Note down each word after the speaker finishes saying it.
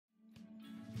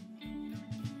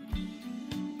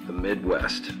The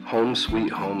Midwest, home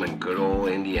sweet home in good old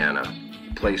Indiana.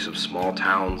 Place of small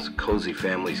towns, cozy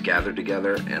families gather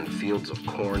together, and fields of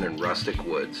corn and rustic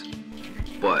woods.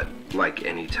 But, like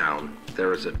any town,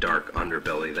 there is a dark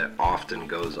underbelly that often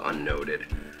goes unnoted.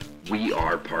 We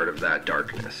are part of that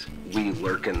darkness. We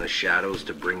lurk in the shadows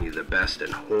to bring you the best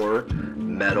in horror,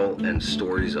 metal, and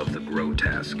stories of the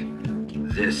grotesque.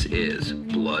 This is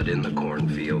Blood in the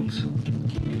Cornfields.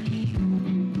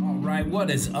 All right, what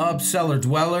is up, Cellar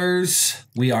Dwellers?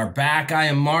 We are back. I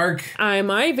am Mark.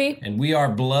 I'm Ivy. And we are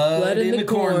Blood in the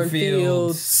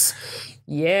Cornfields.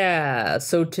 Yeah,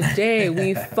 so today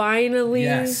we finally...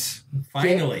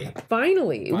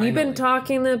 Finally. We've been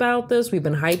talking about this. We've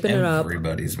been hyping it up.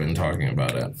 Everybody's been talking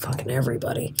about it. Fucking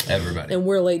everybody. And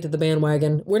we're late to the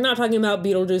bandwagon. We're not talking about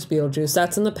Beetlejuice.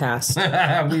 That's in the past.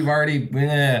 We've already...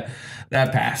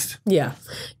 that passed. Yeah.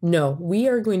 No, we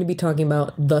are going to be talking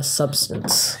about The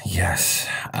Substance. Yes.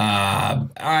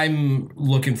 I'm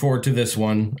looking forward to this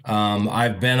one.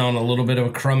 I've been on a little bit of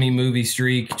a crummy movie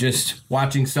streak, just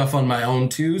watching stuff on my own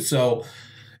too. So,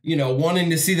 you know,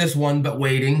 wanting to see this one, but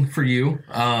waiting for you.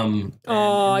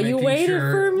 Oh, you waited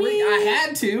for me? I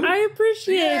had to. I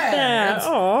appreciate that.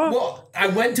 Oh. Well, I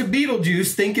went to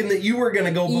Beetlejuice thinking that you were going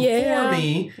to go before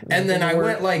me. And then I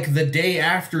went like the day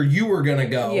after you were going to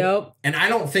go. Yep. And I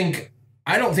don't think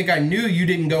I knew you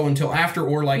didn't go until after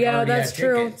or like already that's had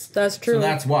true. tickets. That's true. So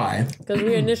that's why. Because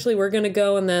we initially were going to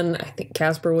go, and then I think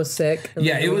Casper was sick.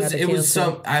 Yeah, it was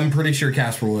some. I'm pretty sure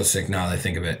Casper was sick now that I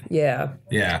think of it. Yeah.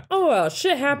 Oh well,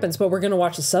 shit happens, but we're going to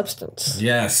watch The Substance.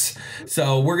 Yes.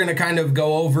 So we're going to kind of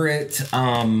go over it.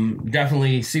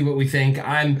 Definitely see what we think.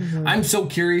 I'm so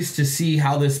curious to see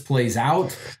how this plays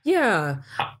out. Yeah.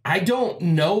 I don't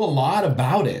know a lot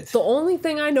about it. The only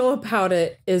thing I know about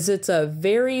it is it's a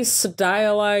very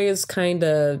stylized, kind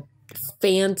of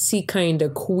fancy, kind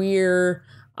of queer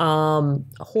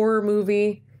horror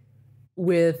movie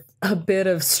with a bit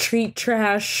of street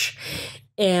trash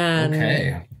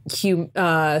and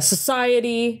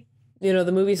Society, you know,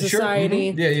 the movie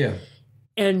Society. Sure. Yeah.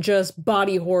 And just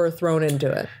body horror thrown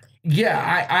into it.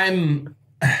 Yeah,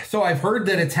 so I've heard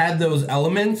that it's had those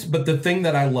elements, but the thing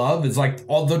that I love is like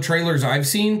all the trailers I've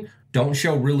seen don't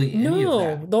show really any of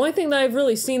that. The only thing that I've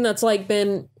really seen that's like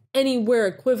been anywhere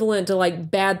equivalent to like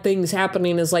bad things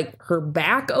happening is like her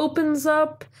back opens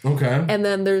up. Okay. And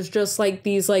then there's just like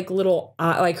these like little,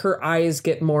 like her eyes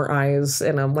get more eyes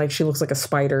and like she looks like a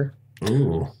spider.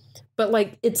 Ooh. But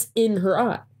like it's in her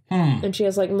eye. And she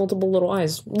has like multiple little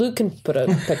eyes. Luke can put a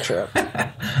picture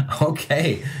up.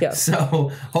 Okay. Yeah.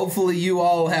 So hopefully you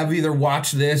all have either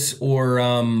watched this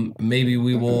or maybe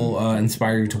we will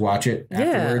inspire you to watch it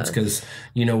afterwards because,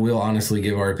 you know, we'll honestly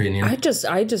give our opinion. I just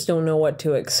don't know what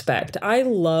to expect. I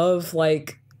love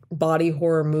like body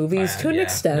horror movies to an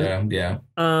extent. Yeah.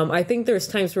 I think there's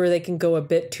times where they can go a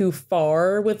bit too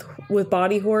far with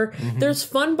body horror. Mm-hmm. There's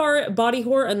fun body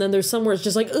horror and then there's somewhere it's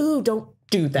just like, ooh, don't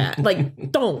do that.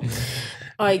 Like, don't.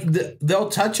 Like they'll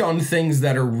touch on things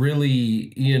that are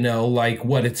really, you know, like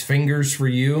what it's fingers for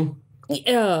you.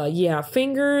 Yeah,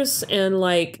 fingers and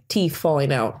like teeth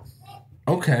falling out.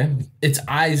 Okay, it's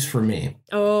eyes for me.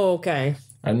 Oh, okay.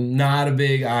 I'm not a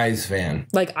big eyes fan.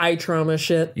 Like eye trauma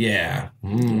shit. Yeah.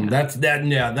 That's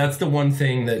the one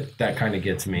thing that kind of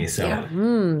gets me. So yeah.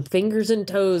 Fingers and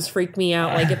toes freak me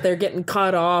out. Like if they're getting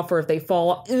cut off or if they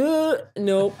fall.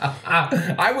 Nope.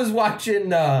 I was rewatching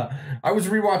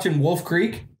Wolf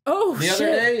Creek. Oh, the other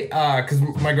day, because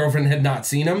my girlfriend had not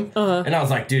seen him, and I was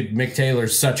like, "Dude, Mick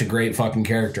Taylor's such a great fucking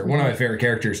character, one of my favorite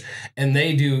characters." And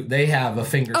they have a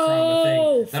finger trauma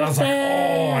thing that I was like,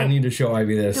 "Oh, I need to show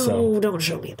Ivy this." No, don't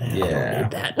show me that. Yeah. I don't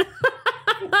need that.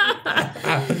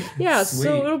 Yeah, Sweet.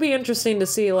 So it'll be interesting to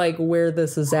see like where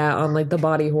this is at on like the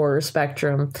body horror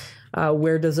spectrum.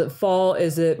 Where does it fall?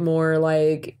 Is it more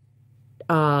like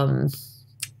Cronenberg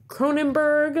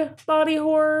body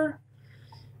horror?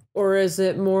 Or is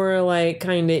it more like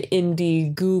kind of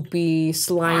indie, goopy,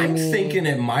 slimy? I'm thinking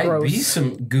it might be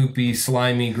some goopy,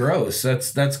 slimy, gross.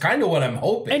 That's kind of what I'm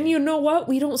hoping. And you know what?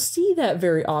 We don't see that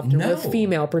very often with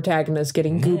female protagonists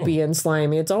getting goopy and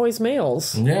slimy. It's always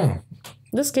males. Yeah.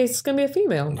 In this case, it's going to be a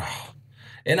female.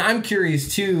 And I'm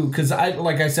curious, too, because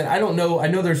like I said, I don't know. I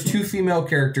know there's two female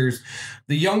characters.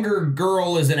 The younger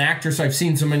girl is an actress I've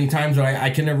seen so many times, but I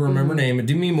can never remember her name.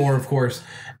 Demi Moore, of course.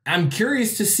 I'm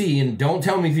curious to see, and don't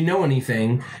tell me if you know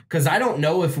anything, because I don't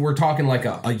know if we're talking like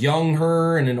a young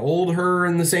her and an old her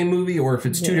in the same movie, or if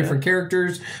it's two different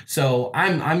characters. So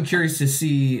I'm curious to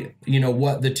see, you know,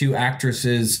 what the two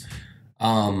actresses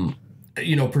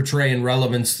portray in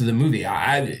relevance to the movie.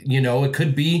 It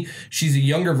could be she's a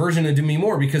younger version of Demi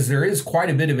Moore because there is quite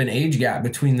a bit of an age gap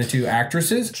between the two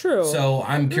actresses. True. So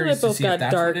I'm curious to see if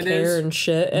that's what it is. They both got dark hair and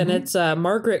shit, and it's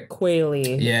Margaret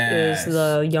Qualley is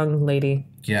the young lady.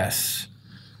 Yes.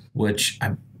 Which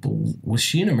was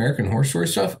she in American Horror Story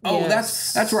stuff? Oh,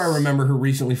 yes. that's where I remember her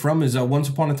recently from is Once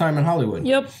Upon a Time in Hollywood.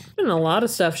 Yep, and a lot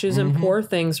of stuff. She was in Poor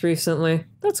Things recently.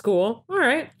 That's cool. All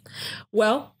right.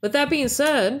 Well, with that being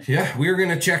said, yeah, we're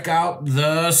gonna check out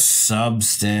The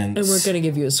Substance, and we're gonna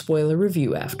give you a spoiler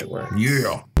review afterwards.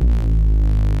 Yeah.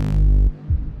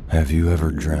 Have you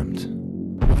ever dreamt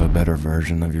of a better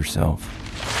version of yourself?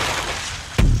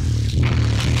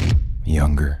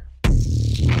 Younger.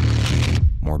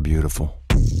 More beautiful.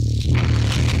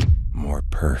 More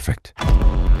perfect.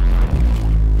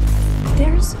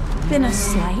 There's been a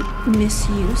slight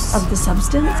misuse of the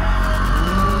substance.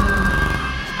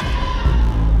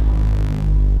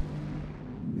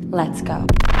 Let's go.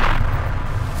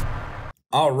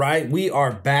 All right, we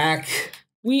are back.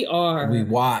 We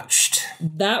watched.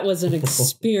 That was an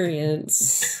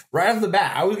experience. Right off the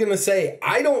bat, I was going to say,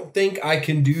 I don't think I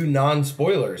can do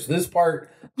non-spoilers. This part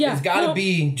has got to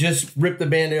be just rip the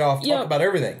Band-Aid off, talk about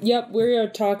everything. Yep, we are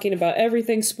talking about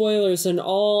everything, spoilers and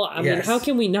all. I mean, how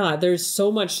can we not? There's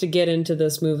so much to get into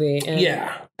this movie.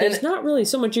 And there's not really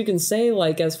so much you can say,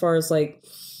 as far as,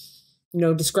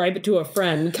 describe it to a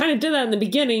friend. We kind of did that in the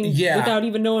beginning without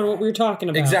even knowing what we were talking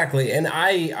about. Exactly. And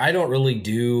I don't really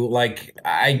do,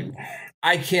 I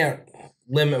can't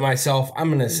limit myself. I'm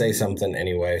going to say something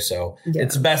anyway. So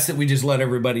it's best that we just let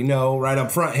everybody know right up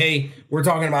front, hey, we're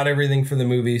talking about everything for the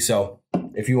movie. So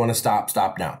if you want to stop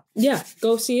now. Yeah.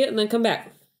 Go see it and then come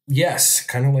back. Yes.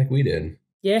 Kind of like we did.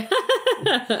 Yeah.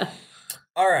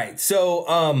 All right.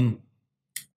 So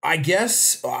I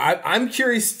guess I'm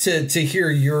curious to hear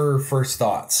your first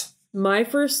thoughts. My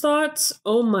first thoughts?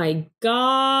 Oh my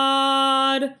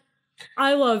God.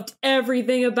 I loved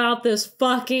everything about this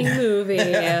fucking movie.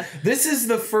 This is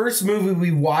the first movie we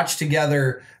watched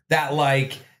together that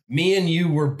me and you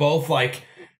were both reacting.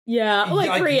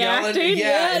 Yelling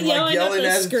at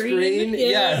the screen.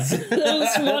 Yes. That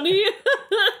was funny.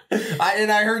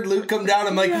 I heard Luke come down.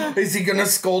 I'm like, is he gonna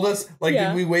scold us?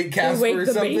 Did we wake Casper or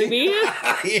something? Baby?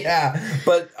 Yeah.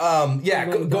 But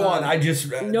go on. I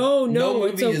just no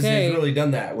movie it's okay. has really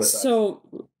done that with us.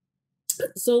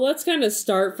 So let's kind of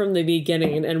start from the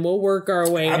beginning and we'll work our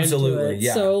way into it.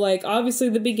 Yeah. So obviously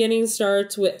the beginning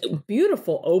starts with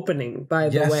beautiful opening, by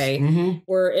the way,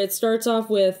 where it starts off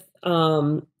with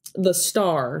the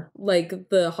star,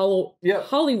 the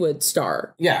Hollywood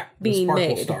star. Yeah. Being the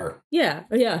Sparkle made. Star.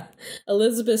 Yeah.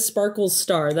 Elizabeth Sparkle's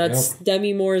star. That's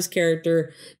Demi Moore's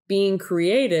character being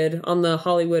created on the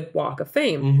Hollywood Walk of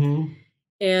Fame. Mm-hmm.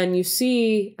 And you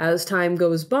see, as time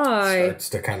goes by, it starts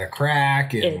to kind of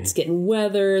crack. And it's getting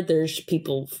weathered. There's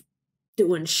people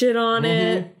doing shit on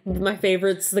it. My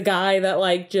favorite's the guy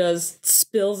that just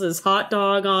spills his hot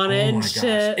dog on it and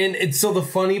shit. And it's so the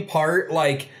funny part,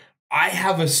 I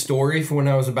have a story for when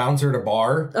I was a bouncer at a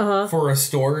bar for a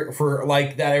story for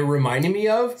that it reminded me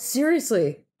of.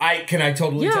 Seriously. Can I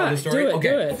totally tell the story?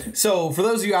 Do it. So for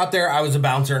those of you out there, I was a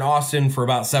bouncer in Austin for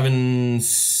about seven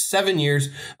years.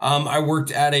 I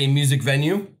worked at a music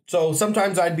venue. So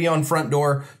sometimes I'd be on front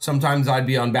door. Sometimes I'd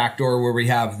be on back door where we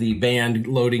have the band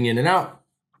loading in and out.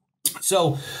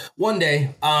 So one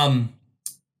day,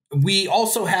 we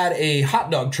also had a hot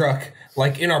dog truck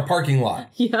in our parking lot.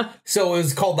 Yeah. So it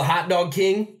was called the Hot Dog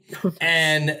King.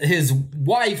 And his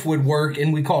wife would work,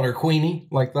 and we called her Queenie,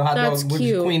 the hot dog was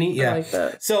Queenie. Yeah. I like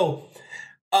that. So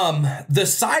the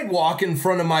sidewalk in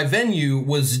front of my venue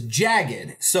was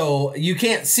jagged. So you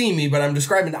can't see me, but I'm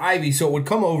describing to Ivy. So it would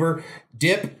come over,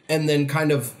 dip, and then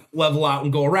kind of level out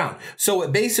and go around. So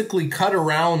it basically cut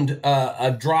around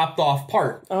a dropped off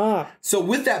part. So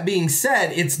with that being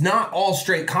said, it's not all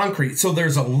straight concrete. So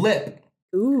there's a lip.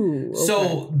 Ooh. Okay.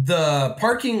 So the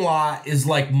parking lot is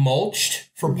mulched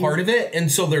for part of it. And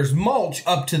so there's mulch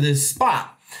up to this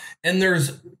spot. And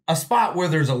there's a spot where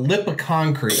there's a lip of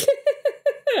concrete.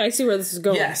 I see where this is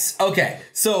going. Yes. Okay.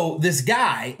 So this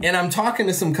guy, and I'm talking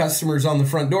to some customers on the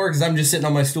front door because I'm just sitting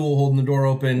on my stool holding the door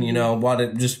open,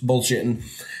 just bullshitting.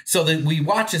 So that we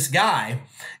watch this guy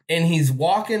and he's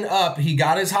walking up. He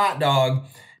got his hot dog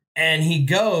and he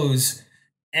goes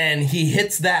and he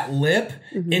hits that lip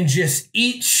and just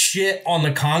eats shit on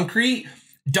the concrete.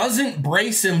 Doesn't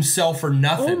brace himself or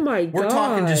nothing. Oh my God. We're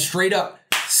talking just straight up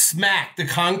smack the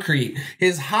concrete.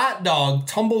 His hot dog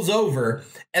tumbles over,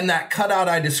 and that cutout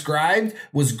I described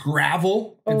was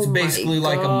gravel. It's basically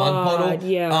like a mud puddle.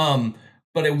 Yeah.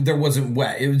 But there wasn't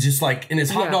wet. It was just and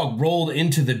his hot dog rolled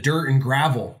into the dirt and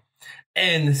gravel.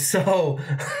 And so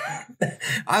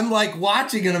I'm like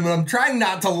watching him and I'm trying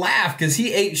not to laugh because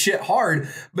he ate shit hard.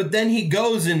 But then he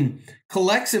goes and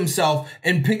collects himself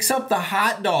and picks up the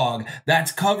hot dog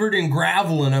that's covered in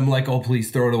gravel. And I'm like, oh,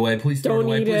 please throw it away. Please throw it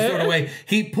away. Please throw it away.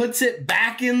 He puts it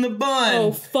back in the bun.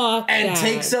 Oh, fuck. And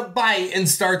takes a bite and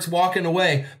starts walking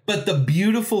away. But the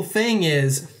beautiful thing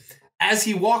is, as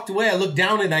he walked away, I looked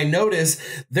down and I noticed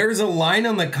there's a line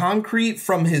on the concrete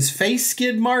from his face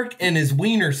skid mark and his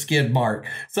wiener skid mark.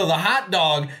 So the hot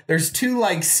dog, there's two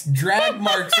like drag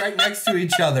marks right next to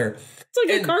each other. It's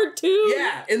like a cartoon.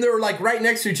 Yeah, and they were like right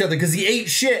next to each other because he ate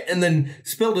shit and then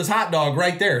spilled his hot dog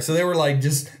right there. So they were like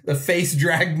just the face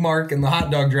drag mark and the hot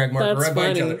dog drag mark right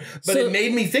by each other. But it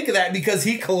made me think of that because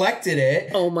he collected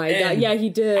it. Oh my God. Yeah, he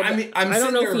did. I mean, I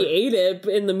don't know if he ate it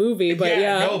in the movie, but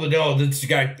yeah. No, this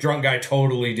drunk guy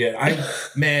totally did.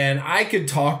 Man, I could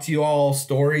talk to you all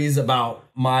stories about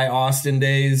my Austin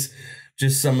days.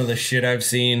 Just some of the shit I've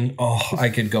seen. Oh, I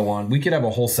could go on. We could have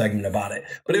a whole segment about it.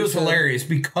 But it was hilarious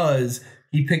because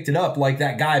he picked it up like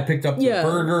that guy picked up the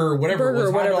burger or whatever it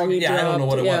was. I don't know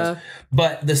what it was.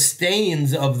 But the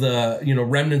stains of the,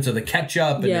 remnants of the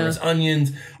ketchup and there's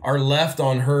onions are left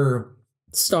on her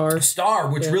star,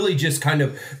 which really just kind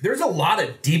of, there's a lot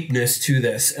of deepness to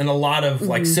this and a lot of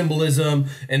like symbolism,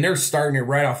 and they're starting it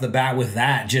right off the bat with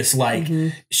that, just like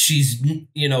she's,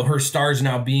 her star's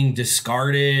now being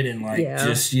discarded and like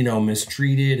just,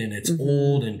 mistreated, and it's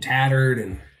old and tattered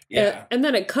and and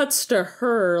then it cuts to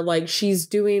her like she's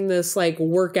doing this like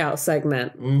workout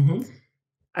segment.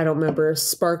 I don't remember,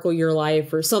 Sparkle Your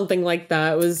Life or something like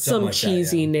that. It was some like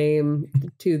cheesy name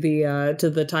to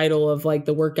the title of like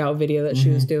the workout video that she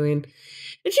was doing.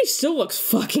 And she still looks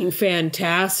fucking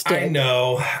fantastic. I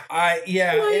know.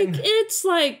 It's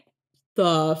like,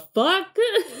 the fuck?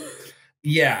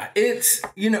 Yeah, it's,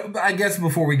 I guess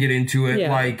before we get into it,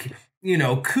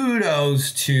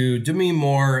 kudos to Demi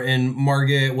Moore and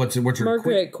Margaret, what's her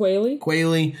Margaret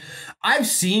Qualley. I've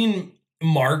seen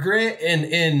Margaret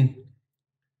and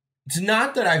it's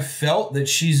not that I felt that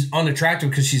she's unattractive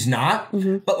because she's not,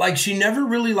 but like she never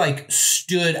really like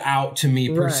stood out to me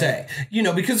per se,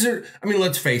 because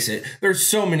let's face it, there's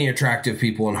so many attractive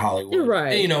people in Hollywood,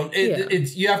 right? And,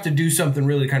 it's, you have to do something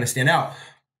really kind of stand out.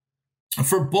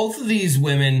 For both of these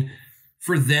women,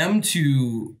 for them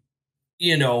to,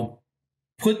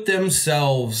 put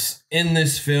themselves in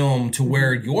this film to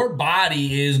where your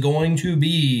body is going to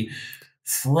be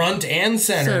front and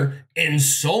center in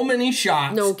so many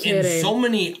shots, in so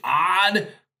many odd,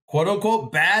 quote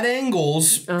unquote, bad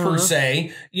angles per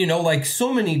se, like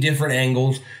so many different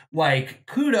angles, like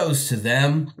kudos to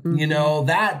them.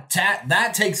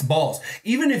 That takes balls.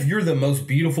 Even if you're the most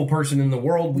beautiful person in the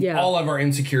world, we all have our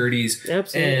insecurities.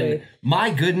 Absolutely. And my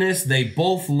goodness, they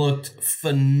both looked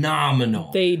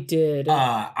phenomenal. They did.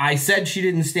 I said she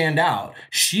didn't stand out.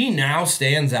 She now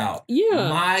stands out. Yeah.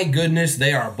 My goodness,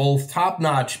 they are both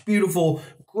top-notch, beautiful,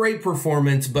 great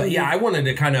performance. But I wanted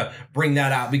to kind of bring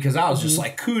that out because I was just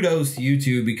like, kudos to you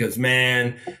two, because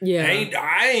man,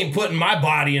 I ain't putting my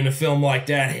body in a film like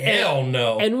that. Hell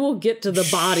no. And we'll get to the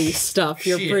body stuff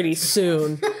here pretty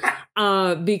soon.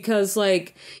 Because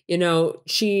like,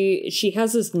 she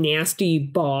has this nasty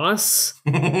boss.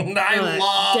 I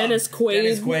love Dennis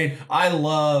Quaid. I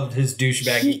loved his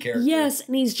douchebaggy character. Yes,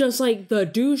 and he's just like the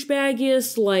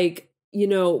douchebaggiest, like,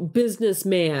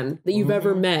 businessman that you've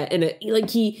ever met. And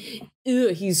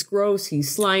he's gross,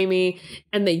 he's slimy,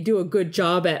 and they do a good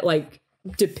job at like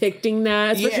depicting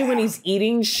that, especially when he's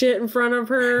eating shit in front of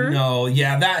her. No,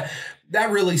 that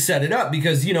really set it up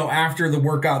because, after the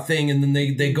workout thing and then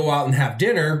they go out and have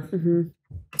dinner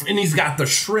and he's got the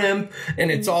shrimp and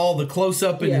it's all the close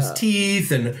up in his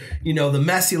teeth and, the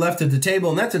mess he left at the table.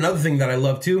 And that's another thing that I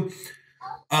love too.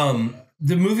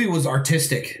 The movie was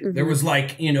artistic. There was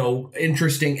like,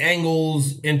 interesting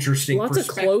angles, interesting lots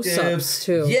perspectives. Of close-ups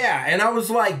too. Yeah. And I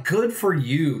was like, good for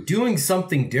you. Doing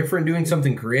something different, doing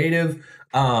something creative.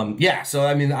 So,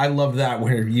 I love that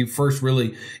where you first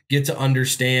really get to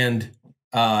understand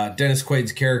Dennis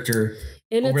Quaid's character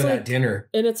over that dinner.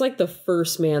 And it's like the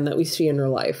first man that we see in her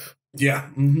life. Yeah.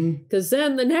 Because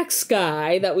then the next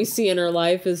guy that we see in her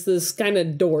life is this kind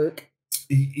of dork.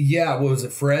 Yeah, what was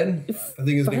it, Fred? I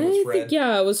think his name was Fred.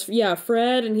 It was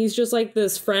Fred, and he's just like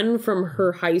this friend from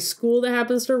her high school that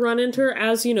happens to run into her,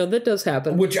 as that does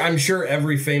happen. Which I'm sure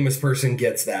every famous person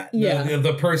gets that. Yeah.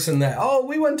 The person that,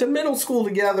 we went to middle school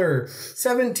together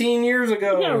 17 years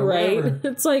ago. Yeah, right.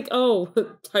 It's like,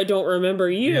 I don't remember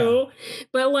you. Yeah.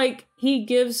 But like, He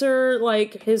gives her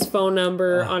like his phone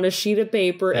number on a sheet of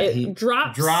paper. It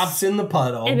drops in the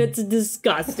puddle, and it's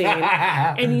disgusting.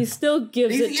 And he still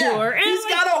gives it to her. And he's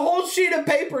got a whole sheet of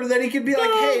paper that he could be like,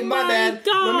 "Hey, my bad.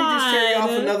 God. Let me just carry off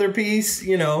another piece."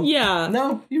 You know? Yeah.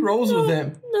 No, he rolls with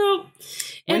it. No.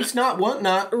 Waste not, want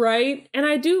not. Right. And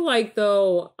I do like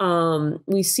though.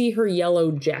 We see her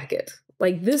yellow jacket.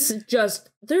 Like this,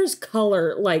 there's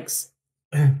color. Like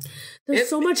there's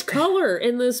so much color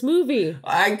in this movie.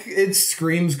 It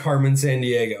screams Carmen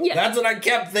Sandiego. Yeah. That's what I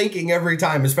kept thinking every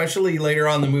time, especially later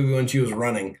on in the movie when she was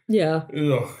running. Yeah.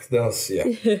 Ugh,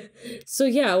 yeah. So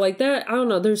yeah, like that, I don't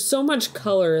know, there's so much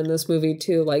color in this movie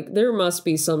too. Like there must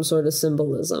be some sort of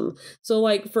symbolism. So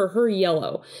like for her,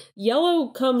 yellow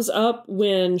comes up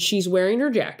when she's wearing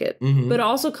her jacket, but it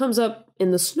also comes up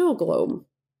in the snow globe.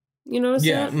 You notice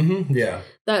that? Mm-hmm. Yeah.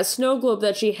 That snow globe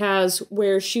that she has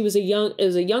where she was a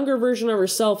younger version of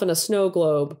herself in a snow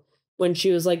globe when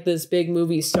she was like this big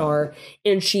movie star,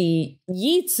 and she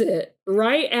yeets it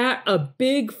right at a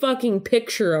big fucking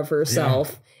picture of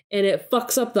herself and it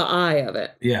fucks up the eye of it.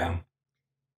 Yeah.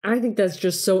 I think that's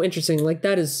just so interesting. Like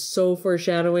that is so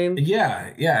foreshadowing.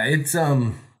 Yeah. Yeah. It's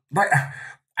like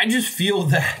I just feel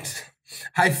that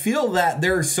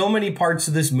there are so many parts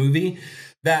of this movie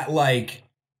that like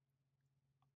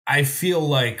I feel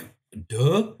like,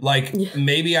 duh, like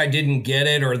maybe I didn't get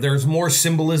it, or there's more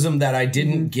symbolism that I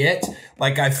didn't get.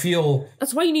 Like I feel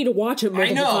that's why you need to watch it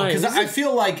multiple times. I know, because I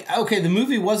feel like, okay, the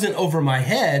movie wasn't over my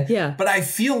head, but I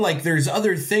feel like there's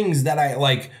other things that I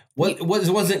like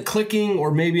wasn't clicking,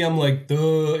 or maybe I'm like,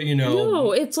 duh, you know.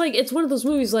 No, it's like it's one of those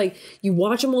movies like you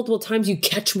watch it multiple times, you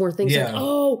catch more things. Like,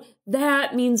 oh,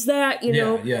 that means that, you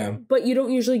know. Yeah. But you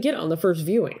don't usually get it on the first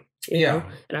viewing. You know?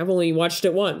 And I've only watched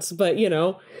it once, but you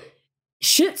know,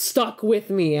 shit stuck with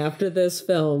me after this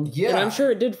film. Yeah. And I'm sure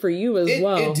it did for you as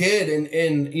well. It did.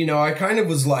 And you know, I kind of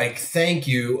was like, thank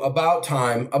you. About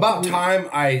time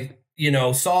I, you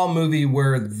know, saw a movie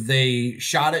where they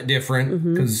shot it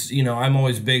different, because, you know, I'm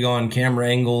always big on camera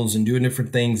angles and doing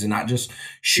different things and not just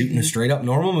shooting a straight up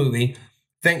normal movie.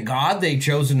 Thank God they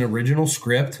chose an original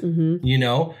script. You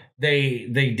know, they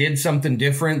did something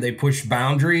different. They pushed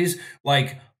boundaries.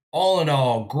 Like, all in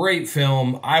all, great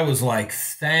film. I was like,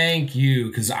 thank you,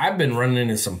 because I've been running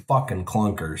into some fucking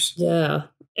clunkers. Yeah.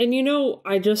 And you know,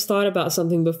 I just thought about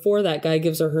something before that guy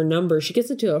gives her number. She gets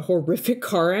into a horrific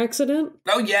car accident.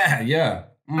 Oh, yeah, yeah.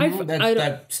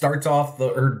 That starts off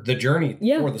the journey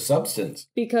for the substance.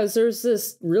 Because there's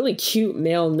this really cute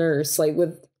male nurse, like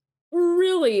with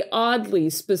really oddly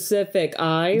specific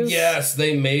eyes. Yes,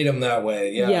 they made him that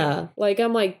way. Yeah. Like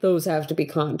I'm like, those have to be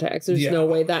contacts. There's no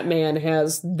way that man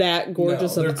has that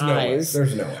gorgeous of eyes.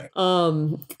 There's no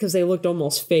way. Because they looked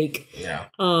almost fake. Yeah.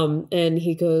 And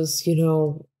he goes, you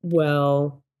know,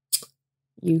 well,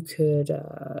 you could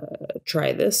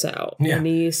try this out. Yeah. And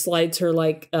he slides her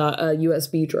like a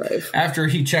USB drive. After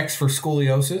he checks for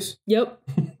scoliosis. Yep.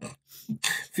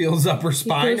 Feels up her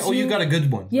spine. You got a good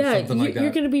one. Yeah,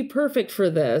 you're going to be perfect for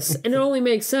this. And it only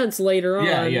makes sense later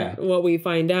on what we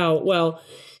find out. Well,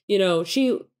 you know,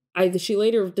 she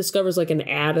later discovers like an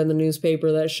ad in the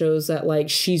newspaper that shows that like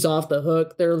she's off the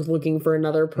hook. They're looking for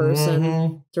another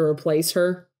person to replace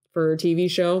her for her TV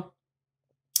show.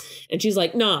 And she's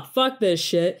like, nah, fuck this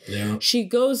shit. Yeah. She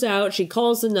goes out, she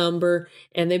calls the number,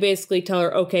 and they basically tell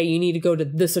her, okay, you need to go to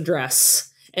this address.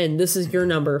 And this is your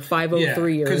number, 503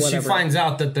 or whatever. Because she finds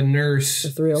out that the nurse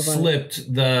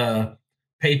slipped the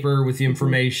paper with the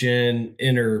information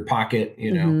in her pocket,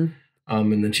 you know.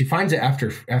 And then she finds it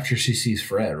after she sees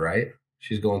Fred, right?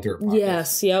 She's going through her pocket.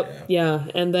 Yes, yeah.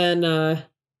 And then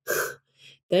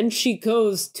then she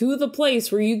goes to the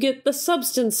place where you get the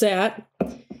substance at.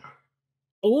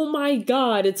 Oh my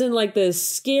God, it's in like this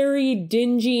scary,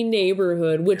 dingy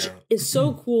neighborhood, which is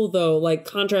so cool though, like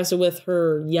contrasted with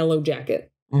her yellow jacket.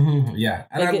 Yeah.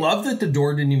 And like I love that the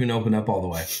door didn't even open up all the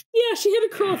way. Yeah, she had to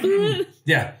crawl through it.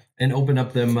 Yeah. And open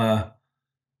up them like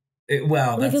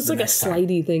it's like a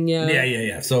slidey thing,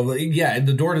 Yeah. So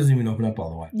the door doesn't even open up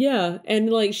all the way. Yeah. And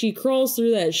like she crawls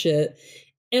through that shit.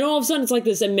 And all of a sudden it's like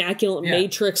this immaculate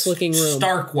Matrix looking room.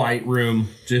 Stark white room,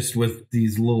 just with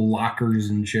these little lockers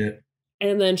and shit.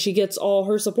 And then she gets all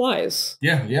her supplies.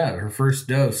 Yeah, her first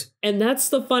dose. And that's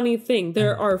the funny thing.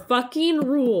 There are fucking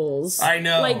rules. I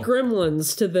know. Like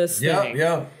gremlins to this thing.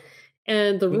 Yeah.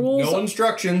 And the rules... No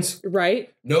instructions.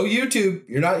 Right. No YouTube.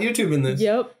 You're not YouTubing this.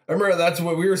 Yep. I remember that's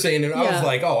what we were saying. And I was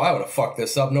like, oh, I would have fucked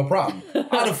this up. No problem. I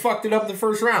would have fucked it up the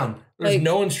first round. There's like,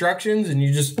 no instructions and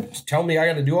you just tell me I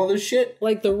got to do all this shit?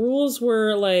 Like the rules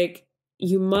were like,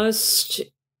 you must...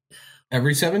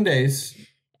 Every 7 days...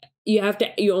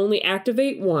 You only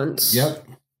activate once. Yep.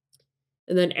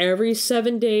 and then every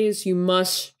 7 days you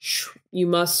must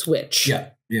switch. Yeah.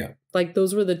 Like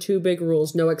those were the 2 big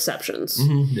rules, no exceptions.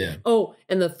 Yeah. Oh,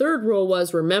 and the third rule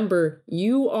was, remember,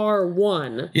 you are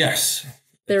one. Yes.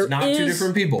 There it's not 2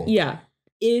 different people. Yeah.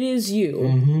 It is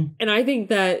you. And I think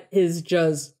that is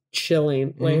just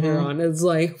chilling later on. It's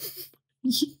like,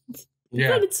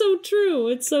 but it's so true.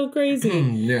 It's so crazy.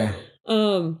 Yeah.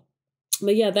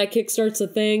 But yeah, that kickstarts the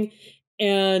thing.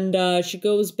 And she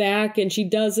goes back and she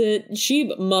does it.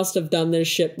 She must have done this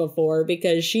shit before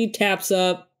because she taps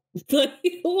up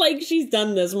like she's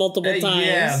done this multiple times.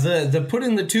 Yeah, the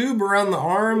putting the tube around the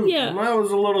arm. Yeah, I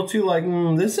was a little too like,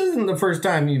 this isn't the first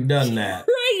time you've done that.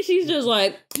 Right? She's just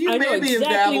like, you maybe have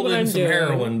dabbled in some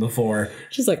heroin before.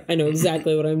 She's like, I know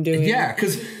exactly what I'm doing. Yeah,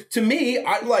 because to me,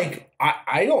 I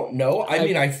don't know. I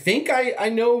mean, I think I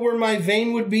know where my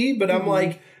vein would be, but I'm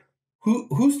like,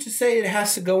 who's to say it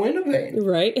has to go in a vein?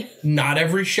 Right. Not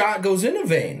every shot goes in a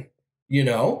vein. You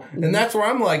know? And that's where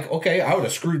I'm like, okay, I would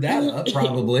have screwed that up,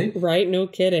 probably. Right? No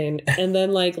kidding. And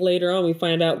then, like, later on, we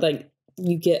find out, like,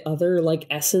 you get other, like,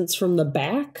 essence from the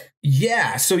back.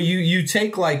 Yeah. So you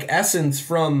take, like, essence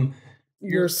from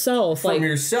yourself. From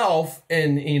yourself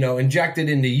and, inject it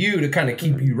into you to kind of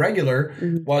keep you regular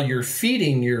while you're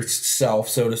feeding yourself,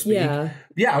 so to speak.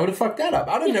 Yeah, I would have fucked that up.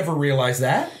 I would have never realized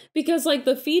that. Because, like,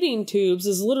 the feeding tubes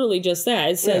is literally just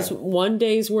that. It says 1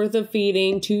 day's worth of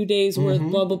feeding, 2 days worth,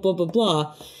 blah, blah, blah, blah,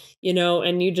 blah.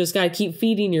 And you just got to keep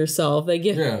feeding yourself. They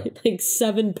give, like,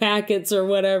 7 packets or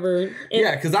whatever.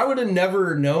 Yeah, because I would have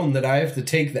never known that I have to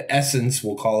take the essence,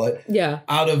 we'll call it,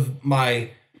 out of my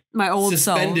old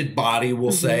suspended body,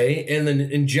 we'll say, and then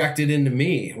inject it into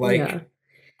me. Like,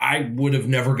 I would have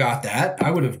never got that. I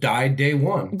would have died day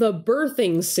one. The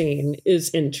birthing scene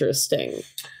is interesting.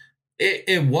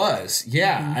 It was.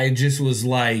 Yeah. I just was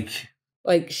like...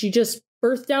 Like, she just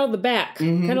birthed out of the back.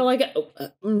 Kind of like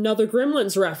another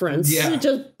Gremlins reference. Yeah. It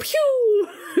just, pew!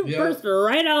 Birthed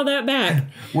right out of that back.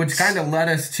 Which kind of led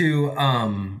us to,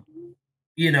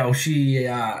 she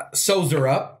sews her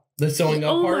up. The sewing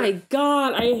up part. Oh my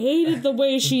God, I hated the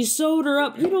way she sewed her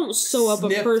up. You don't sew up a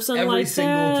person like that. Every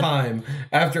single time.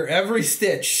 After every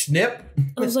stitch, snip.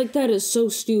 I was like, that is so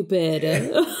stupid.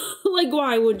 Like,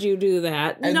 why would you do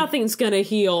that? And nothing's gonna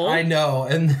heal. I know.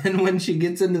 And then when she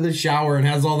gets into the shower and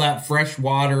has all that fresh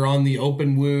water on the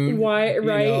open wound. Why,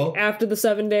 right? After the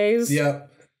 7 days?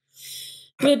 Yep.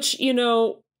 Which,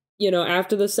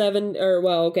 after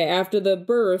the after the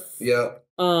birth. Yep.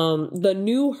 The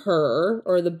new her,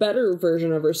 or the better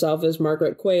version of herself, is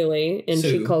Margaret Qualley, and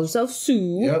she calls herself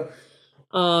Sue. Yep.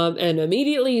 And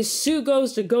immediately Sue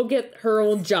goes to go get her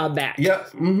old job back.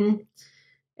 Yep.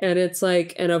 And it's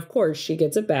like, and of course she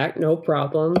gets it back, no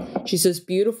problem. She's this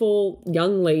beautiful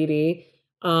young lady.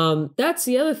 That's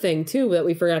the other thing too that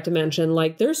we forgot to mention.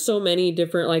 Like, there's so many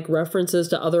different like references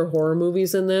to other horror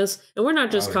movies in this, and we're not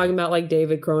just talking about like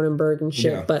David Cronenberg and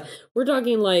shit, but we're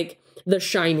talking like The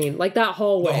Shining, like that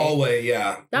hallway. The hallway,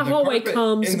 yeah. That hallway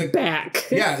comes back.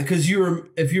 Yeah, because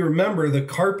if you remember the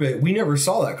carpet, we never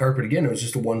saw that carpet again. It was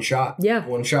just a one shot. Yeah.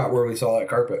 One shot where we saw that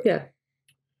carpet. Yeah.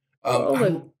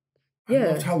 I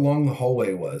loved how long the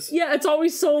hallway was. Yeah, it's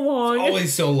always so long. It's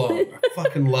always so long. I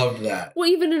fucking loved that. Well,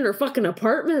 even in her fucking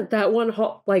apartment, that one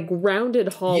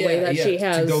rounded hallway that she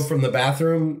has. To go from the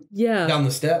bathroom down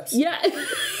the steps. Yeah.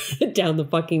 Down the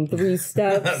fucking 3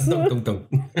 steps.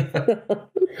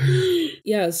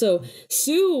 Yeah, so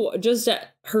Sue, just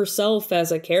herself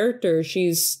as a character,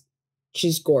 she's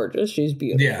gorgeous. She's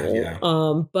beautiful.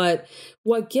 Yeah. But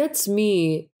what gets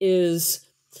me is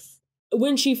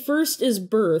when she first is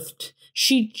birthed,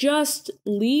 she just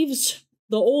leaves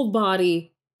the old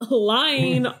body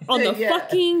lying on the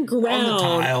fucking ground.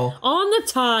 On the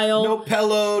tile. No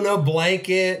pillow, no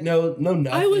blanket, no nothing.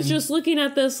 I was just looking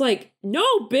at this like, no,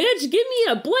 bitch, give me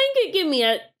a blanket, give me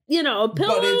a pillow, put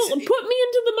me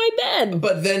into my bed.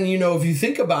 But then, if you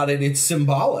think about it, it's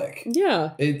symbolic.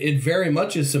 Yeah. It very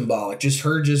much is symbolic. Just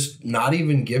her just not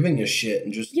even giving a shit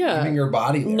and just leaving her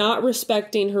body there. Not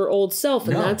respecting her old self.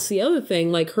 And that's the other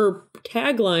thing. Like, her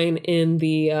tagline in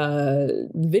the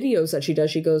videos that she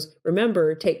does, she goes,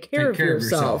 remember, take care of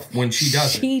yourself. When she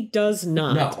doesn't. She does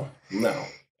not. No.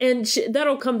 And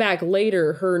that'll come back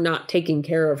later, her not taking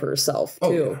care of herself, too.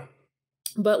 Oh, yeah.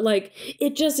 But, like,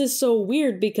 it just is so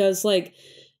weird because, like,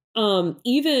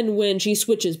 even when she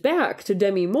switches back to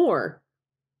Demi Moore,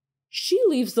 she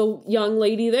leaves the young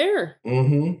lady there.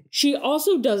 Mm-hmm. She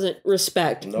also doesn't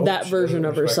respect that version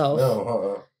of herself.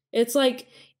 No, It's like,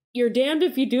 you're damned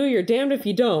if you do, you're damned if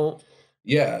you don't.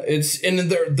 Yeah,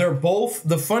 they're both,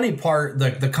 the funny part,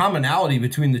 the commonality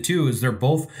between the two is they're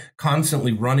both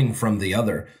constantly running from the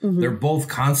other. They're both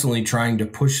constantly trying to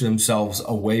push themselves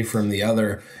away from the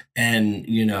other, and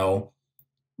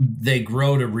they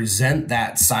grow to resent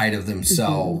that side of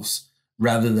themselves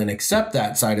rather than accept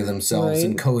that side of themselves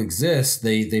and coexist.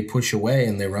 They push away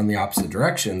and they run the opposite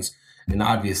directions, and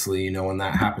obviously when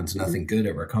that happens, nothing good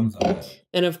ever comes of it.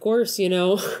 And of course,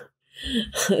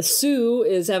 Sue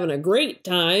is having a great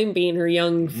time being her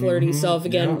young, flirty self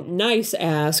again. Yeah. Nice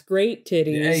ass, great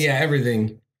titties. Yeah,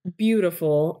 everything.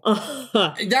 Beautiful.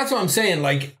 That's what I'm saying.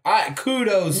 Like,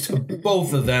 kudos to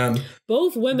both of them.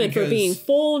 Both women for being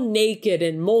full naked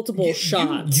in multiple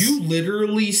shots. You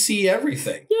literally see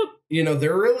everything. Yep.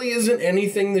 There really isn't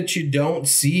anything that you don't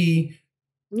see.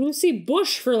 You see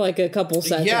bush for like a couple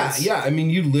seconds. Yeah. I mean,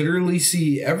 you literally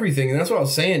see everything. And that's what I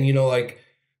was saying, like,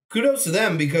 kudos to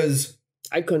them, because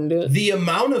I couldn't do it. The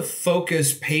amount of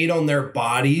focus paid on their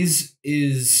bodies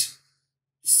is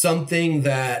something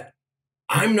that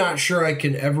I'm not sure I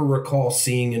can ever recall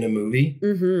seeing in a movie,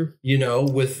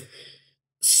 with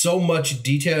so much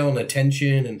detail and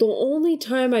attention. And the only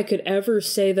time I could ever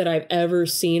say that I've ever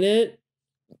seen it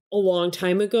a long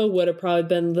time ago would have probably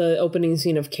been the opening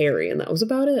scene of Carrie, and that was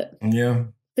about it. Yeah.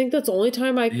 I think that's the only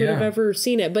time I could have ever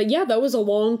seen it. But yeah, that was a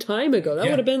long time ago. That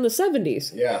would have been in the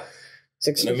 70s. Yeah.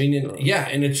 60s. I mean,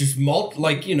 and it's just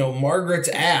Margaret's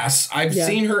ass. I've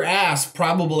seen her ass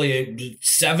probably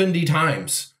 70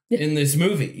 times in this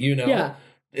movie, Yeah.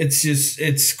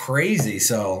 It's crazy.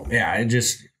 So,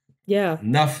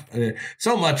 enough,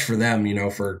 so much for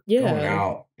them, for going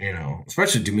out,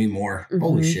 especially Demi Moore.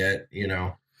 Holy shit,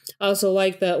 I also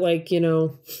like that,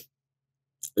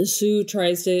 Sue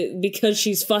tries to, because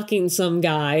she's fucking some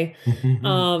guy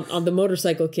on the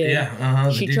motorcycle kid. Yeah,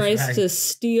 she tries to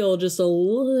steal just a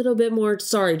little bit more.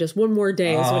 Sorry, just one more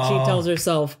day is what she tells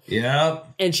herself.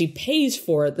 Yep. And she pays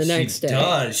for it the next day. She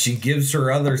does. She gives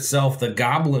her other self the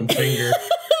goblin finger.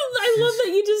 I love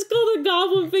that you just call the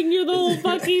goblin finger the whole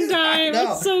fucking time.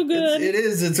 It's so good.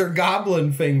 It's her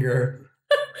goblin finger.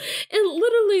 And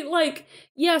literally,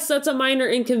 yes, that's a minor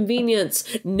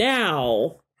inconvenience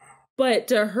now. But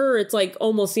to her, it's like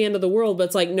almost the end of the world. But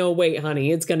it's like, no, wait,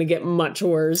 honey, it's going to get much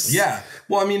worse. Yeah.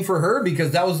 Well, I mean, for her,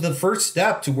 because that was the first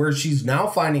step to where she's now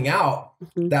finding out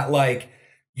that,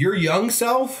 your young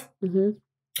self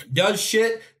does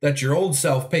shit that your old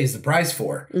self pays the price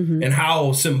for. And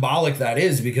how symbolic that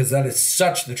is, because that is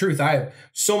such the truth. I have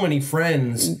so many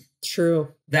friends. True.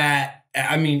 That,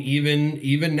 I mean,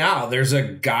 even now, there's a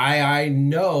guy I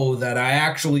know that I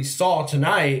actually saw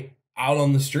tonight out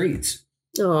on the streets.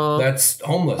 Aww. That's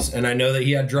homeless, and I know that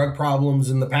he had drug problems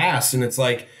in the past, and it's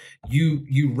like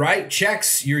you write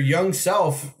checks your young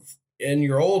self and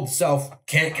your old self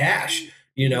can't cash,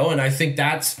 and I think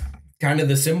that's kind of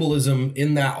the symbolism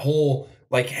in that whole,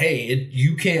 hey,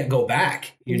 you can't go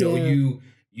back, you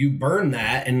burn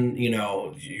that, and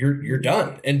you're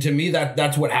done. And to me,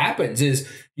 that's what happens is,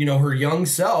 her young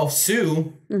self,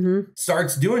 Sue,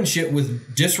 starts doing shit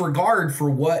with disregard for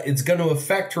what it's going to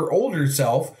affect her older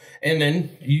self. And then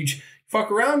you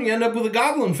fuck around, you end up with a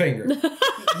goblin finger.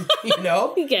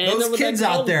 Those kids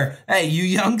out there, hey, you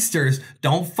youngsters,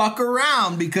 don't fuck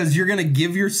around, because you're going to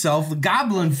give yourself the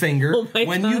goblin finger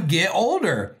when you get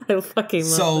older. I fucking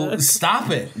love that. Stop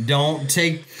it. Don't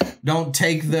take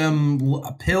them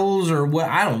pills or what,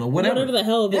 I don't know, whatever the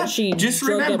hell that she just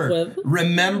remember.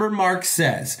 Remember, Mark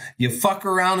says, you fuck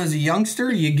around as a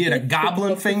youngster, you get a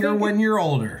goblin finger when you're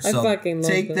older. So I fucking love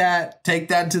take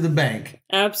that to the bank.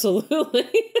 Absolutely.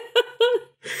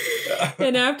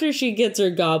 And after she gets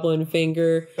her goblin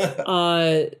finger,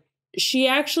 she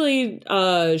actually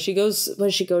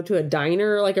she go to a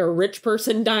diner, like a rich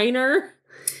person diner.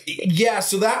 Yeah,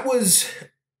 so that was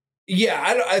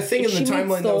I think in the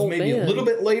timeline that was maybe a little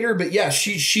bit later, but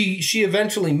she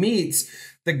eventually meets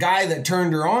the guy that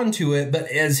turned her on to it, but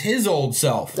as his old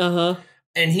self. And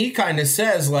he kind of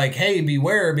says, hey,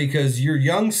 beware, because your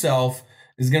young self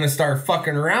is going to start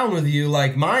fucking around with you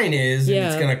like mine is, and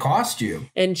it's going to cost you.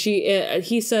 And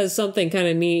he says something kind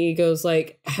of neat. He goes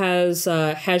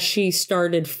has she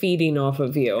started feeding off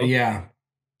of you? Yeah.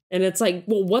 And it's like,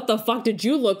 well, what the fuck did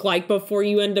you look like before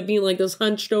you end up being like this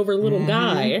hunched over little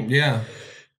guy? Yeah.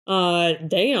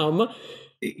 Damn.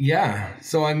 Yeah.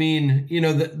 So, I mean,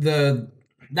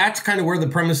 that's kind of where the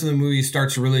premise of the movie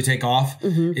starts to really take off,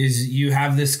 is you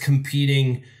have this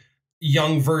competing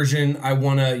young version. I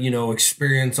want to,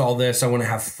 experience all this. I want to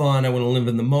have fun. I want to live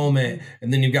in the moment.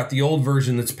 And then you've got the old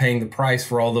version that's paying the price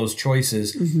for all those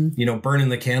choices, burning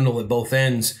the candle at both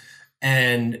ends.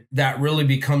 And that really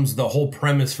becomes the whole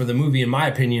premise for the movie, in my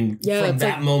opinion, from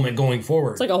that moment going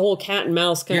forward. It's like a whole cat and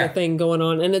mouse kind of thing going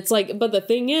on. And it's like, but the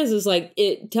thing is like,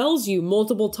 it tells you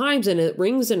multiple times and it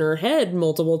rings in her head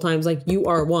multiple times, like, you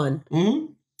are one.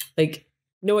 Mm-hmm. Like,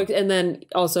 no, and then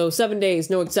also 7 days,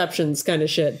 no exceptions kind of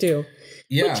shit too.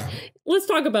 Yeah. Which, let's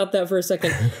talk about that for a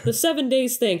second. The 7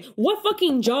 days thing. What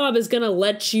fucking job is going to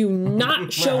let you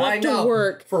not show up to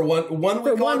work for one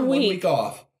week on, 1 week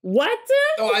off? What?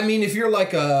 Oh, I mean, if you're like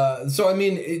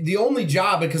the only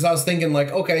job, because I was thinking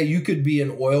like, okay, you could be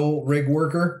an oil rig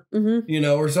worker,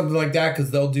 or something like that,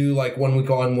 because they'll do like 1 week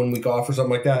on, 1 week off or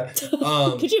something like that.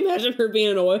 Could you imagine her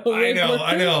being an oil rig worker?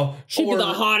 I know. She'd be the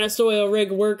hottest oil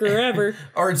rig worker ever.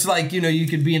 Or it's like, you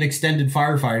could be an extended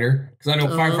firefighter, because I know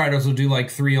firefighters will do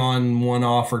like 3 on, 1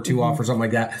 off, or 2 off or something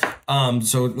like that.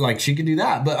 So like she could do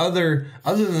that. But other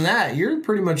than that, you're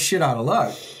pretty much shit out of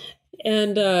luck.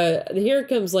 And here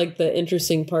comes like the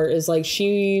interesting part is like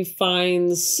I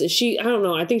don't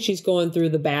know, I think she's going through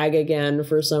the bag again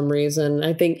for some reason.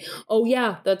 I think, oh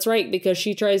yeah, that's right, because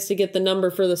she tries to get the number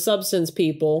for the substance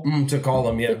people. To call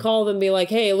them, To call them, be like,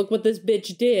 hey, look what this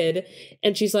bitch did.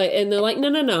 And she's like, and they're like,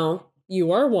 no,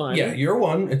 you are one. Yeah, you're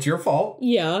one. It's your fault.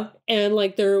 Yeah. And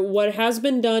like what has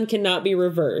been done cannot be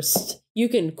reversed. You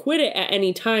can quit it at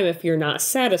any time if you're not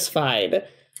satisfied.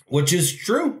 Which is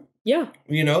true. Yeah.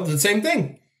 The same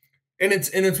thing. And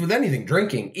it's with anything,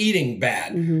 drinking, eating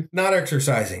bad, not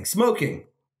exercising, smoking.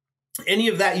 Any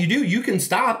of that you can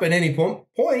stop at any point,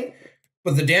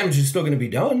 but the damage is still going to be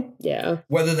done. Yeah.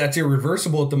 Whether that's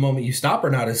irreversible at the moment you stop or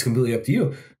not is completely up to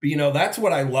you. But that's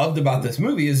what I loved about this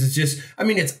movie is it's just, I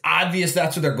mean, it's obvious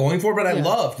that's what they're going for, but I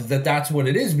loved that that's what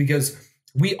it is, because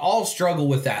we all struggle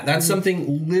with that. That's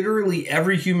something literally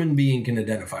every human being can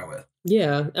identify with.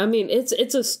 Yeah, I mean, it's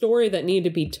a story that needed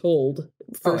to be told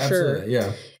for sure.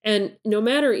 Yeah, and no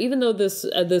matter, even though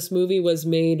this movie was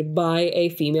made by a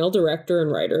female director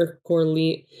and writer,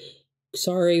 Coralie,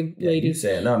 lady, you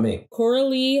say it, not me.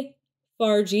 Coralie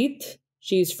Fargeat.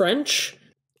 She's French.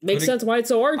 Makes sense why it's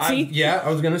so artsy. I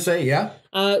was gonna say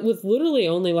with literally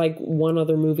only like one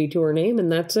other movie to her name,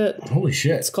 and that's it. Holy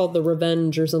shit! It's called The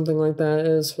Revenge or something like that.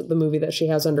 Is the movie that she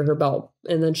has under her belt,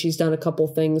 and then she's done a couple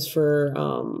things for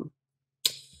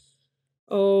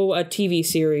a TV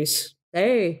series.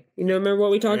 Hey, remember what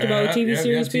we talked about with TV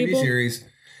series, people? TV series.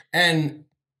 And,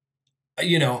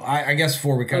 I guess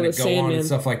before we kind of go on and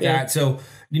stuff like that. So,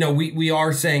 we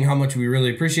are saying how much we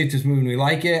really appreciate this movie and we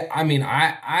like it. I mean,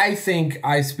 I think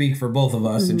I speak for both of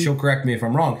us, and she'll correct me if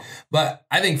I'm wrong, but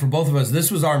I think for both of us,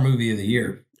 this was our movie of the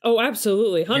year. Oh,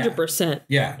 absolutely. 100%.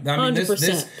 Yeah. I mean,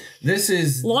 100%. This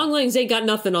is... Longlegs ain't got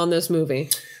nothing on this movie.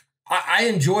 I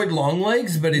enjoyed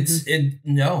Longlegs, but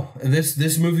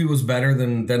this movie was better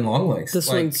than Longlegs. This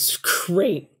one's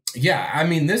great. Yeah, I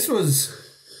mean, this was,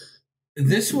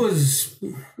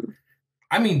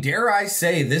 I mean, dare I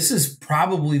say, this is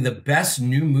probably the best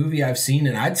new movie I've seen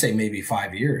in, I'd say, maybe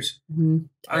 5 years.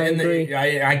 I agree.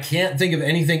 I can't think of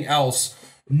anything else,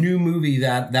 new movie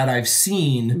that I've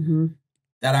seen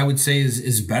that I would say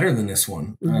is better than this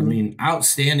one. I mean,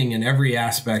 outstanding in every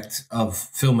aspect of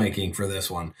filmmaking for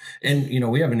this one. And,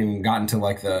 we haven't even gotten to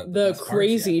like the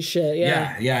crazy shit.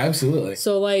 Yeah, absolutely.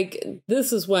 So like,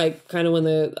 this is like kind of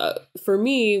when for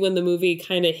me, when the movie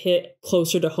kind of hit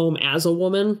closer to home as a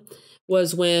woman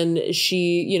was when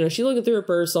she, she looking through her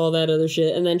purse, all that other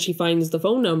shit. And then she finds the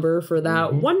phone number for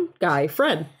that one guy,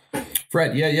 Fred.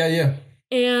 Yeah.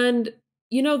 And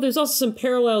there's also some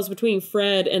parallels between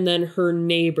Fred and then her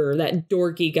neighbor, that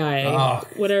dorky guy,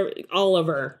 whatever,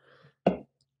 Oliver.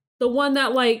 The one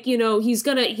that like,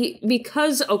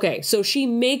 so she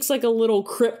makes like a little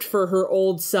crypt for her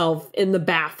old self in the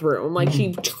bathroom. Like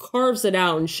she carves it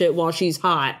out and shit while she's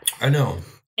hot. I know.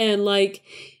 And like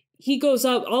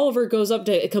Oliver goes up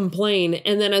to complain.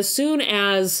 And then as soon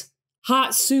as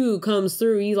Hot Sue comes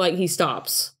through, he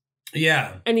stops.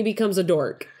 Yeah. And he becomes a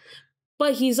dork.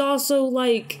 But he's also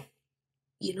like,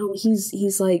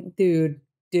 he's like, dude,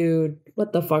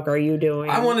 what the fuck are you doing?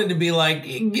 I wanted to be like,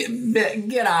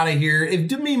 get out of here. If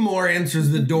Demi Moore answers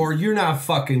the door, you're not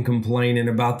fucking complaining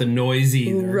about the noise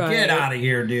either. Right. Get out of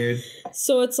here, dude.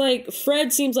 So it's like,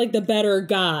 Fred seems like the better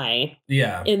guy.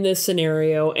 Yeah. In this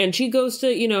scenario. And she goes to,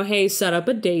 hey, set up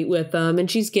a date with him. And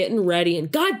she's getting ready.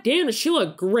 And god damn it, she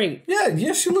looked great.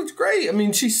 Yeah, she looked great. I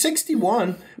mean, she's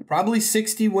 61. Probably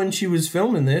 60 when she was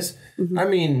filming this. I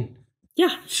mean...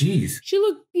 Yeah. Jeez. She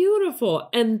looked beautiful.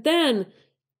 And then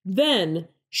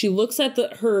she looks at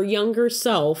her younger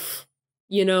self,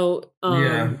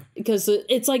 because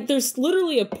it's like there's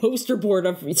literally a poster board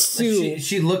of Sue.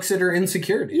 She looks at her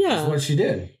insecurities. Yeah. That's what she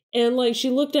did. And like she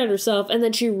looked at herself and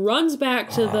then she runs back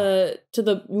to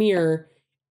the mirror.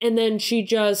 And then she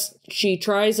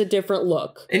tries a different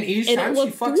look. And each time she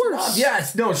fucks it up.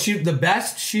 Yes, no,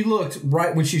 she looked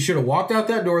right when she should have walked out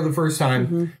that door the first time.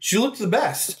 Mm-hmm. She looked the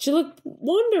best. She looked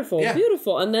wonderful,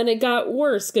 beautiful. And then it got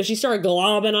worse because she started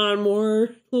globbing on more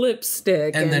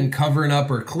lipstick. And then covering up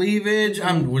her cleavage.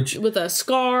 With a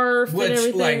scarf and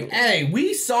everything. Like, hey,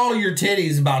 we saw your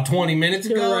titties about 20 minutes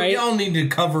ago. Right. Y'all need to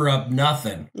cover up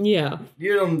nothing. Yeah.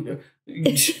 You don't...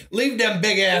 Leave them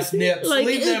big ass nips. Like,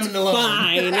 leave them alone.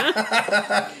 Fine.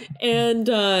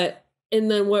 and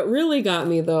then what really got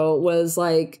me though was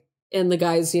like, and the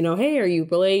guys, hey, are you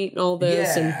late and all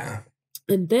this,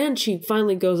 and then she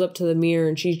finally goes up to the mirror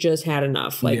and she's just had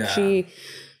enough. Like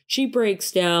she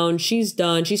breaks down. She's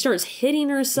done. She starts hitting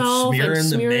herself and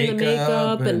smearing the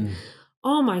makeup and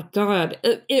oh my God,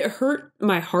 it hurt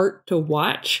my heart to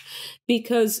watch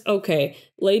because, okay,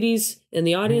 ladies in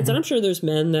the audience, and I'm sure there's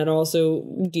men that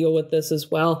also deal with this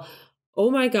as well. Oh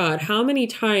my God, how many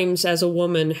times as a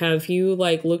woman have you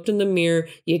like looked in the mirror,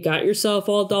 you got yourself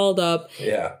all dolled up.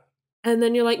 Yeah. And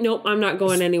then you're like, nope, I'm not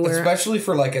going anywhere. Especially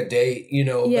for like a date,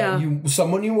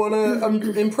 someone you want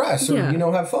to impress or,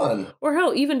 have fun. Or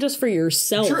hell, even just for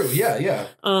yourself. True, yeah.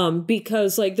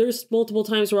 Because like there's multiple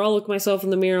times where I'll look myself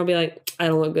in the mirror and I'll be like, I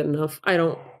don't look good enough. I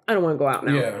don't want to go out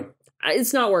now. Yeah.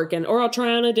 It's not working. Or I'll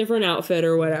try on a different outfit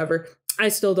or whatever. I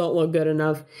still don't look good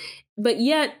enough. But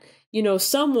yet,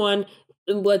 someone,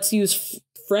 let's use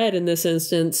Fred in this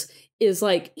instance, is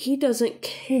like, he doesn't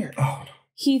care. Oh, no.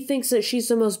 He thinks that she's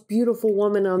the most beautiful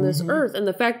woman on this earth. And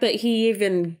the fact that he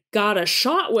even got a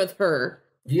shot with her.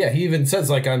 Yeah, he even says,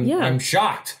 like, I'm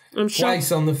shocked. I'm shocked.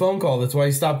 Twice on the phone call. That's why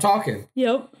he stopped talking.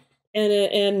 Yep.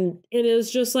 And it is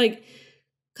just like,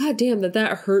 God damn, that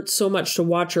hurts so much to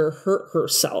watch her hurt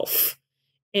herself.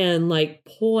 And, like,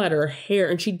 pull at her hair.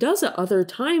 And she does it other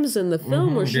times in the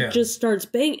film where she just starts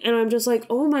banging. And I'm just like,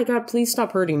 oh, my God, please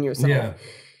stop hurting yourself. Yeah.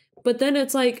 But then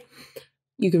it's like,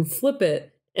 you can flip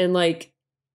it. And, like,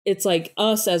 it's like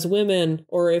us as women,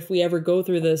 or if we ever go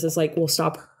through this, it's like, well,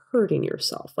 stop hurting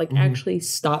yourself. Like, actually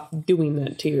stop doing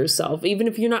that to yourself. Even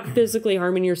if you're not physically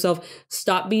harming yourself,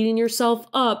 stop beating yourself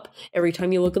up every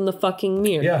time you look in the fucking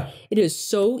mirror. Yeah. It is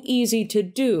so easy to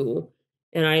do.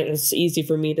 And it's easy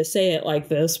for me to say it like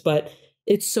this, but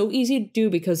it's so easy to do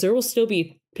because there will still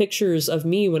be pictures of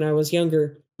me when I was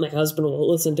younger. My husband will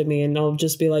listen to me and I'll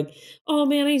just be like, oh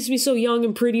man, I used to be so young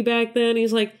and pretty back then.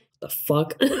 He's like, the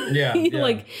fuck? Yeah.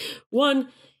 Like, one,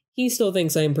 he still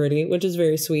thinks I'm pretty, which is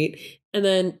very sweet. And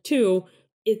then two,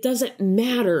 it doesn't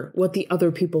matter what the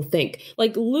other people think.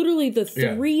 Like, literally the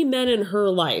three men in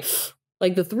her life,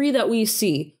 like the three that we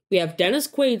see, we have Dennis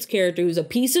Quaid's character, who's a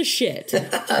piece of shit.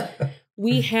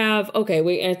 We have,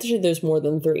 actually there's more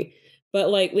than three, but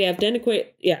like we have Dennis Quaid,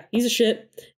 he's a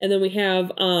shit. And then we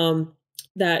have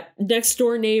that next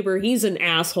door neighbor, he's an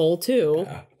asshole too.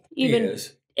 He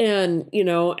is. And,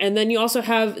 and then you also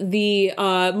have the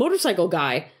motorcycle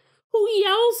guy who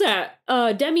yells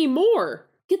at Demi Moore,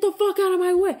 get the fuck out of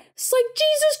my way. It's like,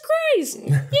 Jesus Christ,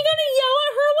 you're going to yell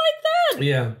at her like that?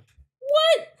 Yeah.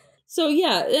 What? So,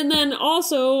 yeah. And then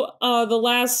also the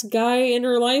last guy in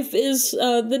her life is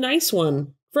the nice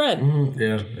one, Fred.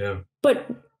 Yeah. But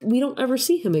we don't ever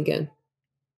see him again.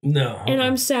 No. And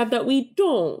I'm sad that we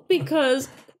don't, because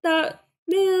that...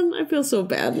 Man, I feel so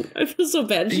bad.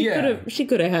 She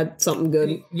could have had something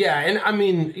good. Yeah, and I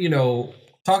mean,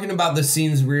 talking about the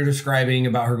scenes we were describing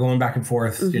about her going back and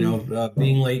forth,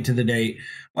 being late to the date.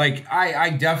 Like, I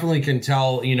definitely can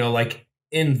tell, like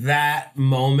in that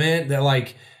moment that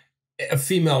like a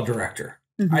female director.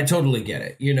 I totally get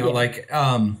it.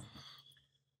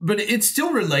 But it's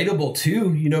still relatable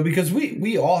too, because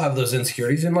we all have those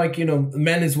insecurities, and like,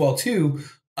 men as well too.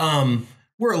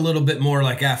 We're a little bit more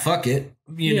like, fuck it,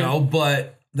 know,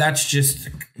 but that's just,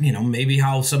 maybe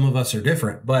how some of us are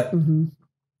different. But,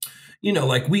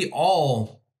 like we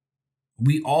all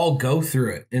go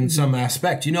through it in some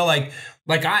aspect,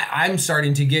 I'm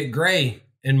starting to get gray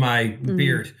in my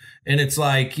beard. And it's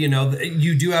like,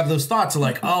 you do have those thoughts of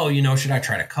like, oh, should I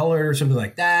try to color or something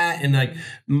like that? And like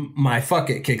my fuck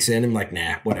it kicks in. I'm like,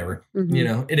 nah, whatever,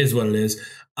 it is what it is.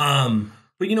 But,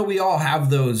 we all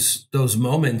have those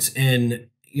moments, and,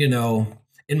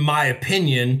 in my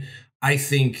opinion, I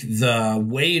think the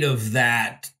weight of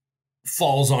that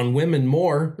falls on women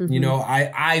more.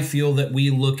 I feel that we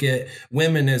look at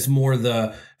women as more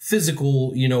the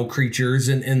physical, creatures,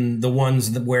 and the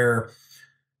ones that where,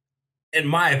 in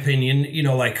my opinion,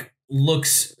 like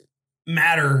looks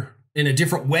matter in a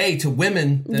different way to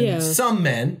women than some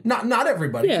men. Not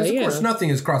everybody, because of course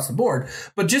nothing is across the board,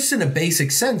 but just in a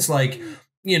basic sense, like,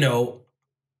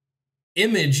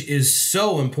 image is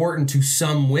so important to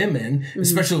some women,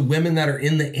 especially women that are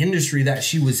in the industry that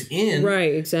she was in.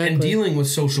 Right, exactly. And dealing with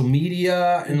social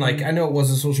media. And like, I know it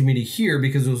wasn't social media here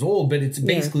because it was old, but it's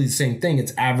basically the same thing.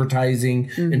 It's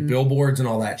advertising and billboards and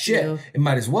all that shit. Yeah. It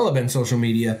might as well have been social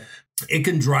media. It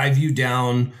can drive you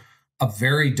down a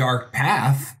very dark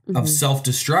path of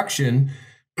self-destruction,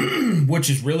 which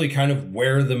is really kind of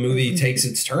where the movie takes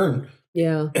its turn.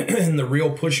 Yeah. And the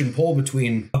real push and pull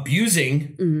between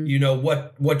abusing, you know,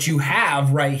 what you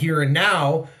have right here and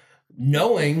now,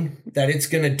 knowing that it's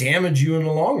going to damage you in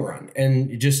the long run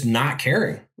and just not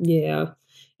caring. Yeah.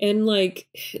 And like,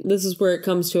 this is where it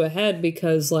comes to a head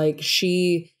because like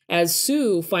she, as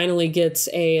Sue finally gets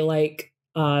a like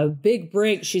big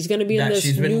break, she's going to be in this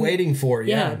she's been waiting for.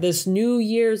 Yeah. This New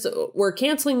Year's, we're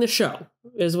canceling the show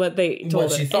is what they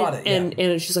told her. She thought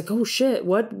and she's like, oh shit,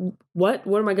 what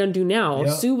am I going to do now?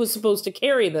 Yeah. Sue was supposed to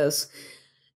carry this.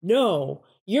 No,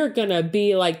 you're going to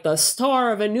be like the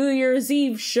star of a New Year's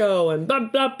Eve show and blah,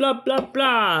 blah, blah, blah,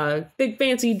 blah. Big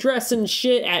fancy dress and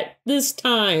shit at this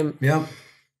time. Yep.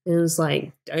 And it's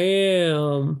like,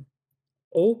 damn,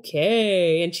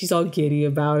 okay. And she's all giddy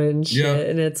about it and shit. Yeah.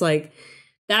 And it's like,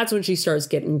 that's when she starts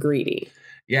getting greedy.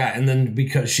 Yeah. And then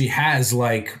because she has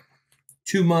like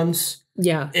 2 months.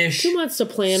 Yeah, ish, 2 months to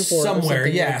plan for somewhere.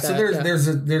 Yeah, like so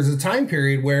there's a time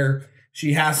period where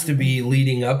she has to be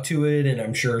leading up to it, and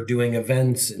I'm sure doing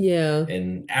events,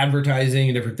 and advertising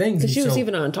and different things. Because she was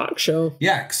even on a talk show.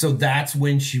 Yeah, so that's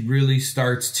when she really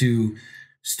starts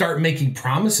making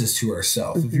promises to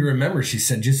herself. If you remember, she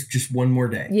said just one more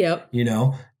day. Yep. You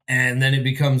know. And then it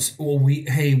becomes, well,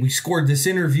 we scored this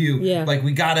interview. Yeah. Like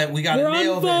we gotta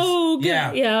nail Vogue. this.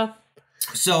 Yeah. Yeah.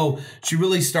 So she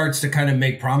really starts to kind of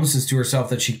make promises to herself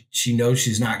that she knows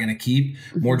she's not going to keep,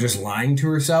 more just lying to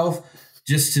herself,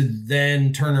 just to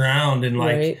then turn around and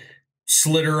like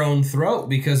slit her own throat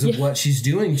because of what she's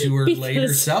doing to her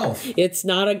later self. It's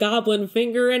not a goblin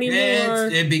finger anymore.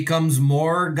 It becomes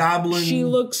more goblin. She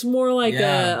looks more like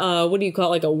a, what do you call it?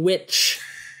 Like a witch.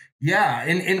 Yeah.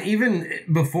 And even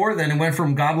before then, it went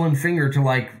from goblin finger to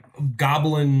like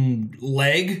goblin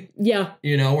leg,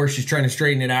 you know, where she's trying to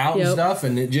straighten it out and stuff,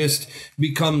 and it just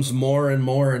becomes more and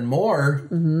more and more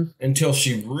until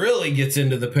she really gets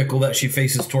into the pickle that she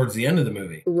faces towards the end of the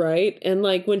movie. Right. And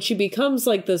like when she becomes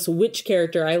like this witch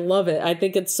character, I love it. I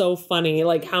think it's so funny,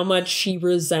 like how much she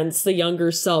resents the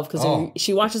younger self because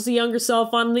she watches the younger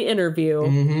self on the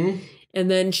interview, and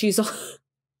then she's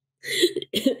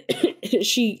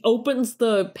she opens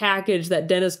the package that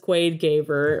Dennis Quaid gave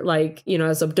her, like, you know,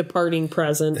 as a departing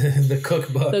present.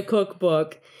 The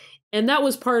cookbook. And that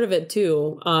was part of it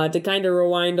too, to kind of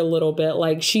rewind a little bit.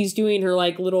 Like she's doing her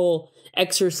like little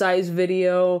exercise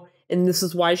video, and this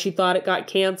is why she thought it got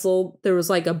canceled. There was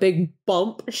like a big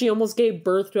bump. She almost gave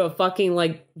birth to a fucking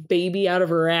like baby out of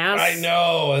her ass. I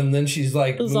know. And then she's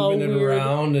like moving it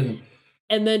around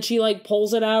and then she like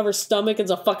pulls it out of her stomach.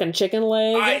 It's a fucking chicken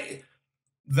leg.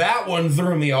 That one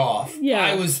threw me off. Yeah.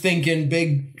 I was thinking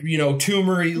big, you know,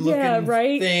 tumory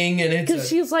looking thing. And it's because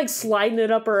she's like sliding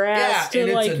it up her ass. Yeah,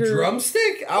 and like it's a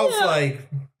drumstick? I was like,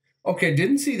 okay,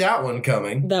 didn't see that one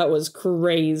coming. That was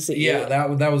crazy. Yeah,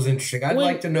 that was interesting. I'd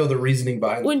like to know the reasoning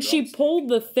behind it. When she pulled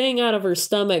the thing out of her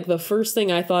stomach, the first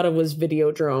thing I thought of was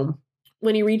Videodrome.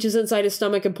 When he reaches inside his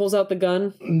stomach and pulls out the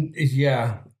gun.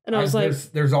 Yeah. And I was like,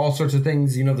 there's all sorts of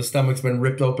things. You know, the stomach's been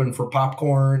ripped open for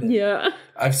popcorn. Yeah.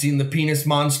 I've seen the penis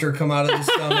monster come out of the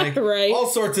stomach. Right. All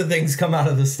sorts of things come out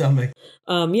of the stomach.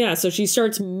 Yeah. So she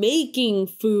starts making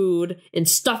food and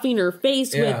stuffing her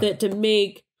face with it to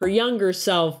make her younger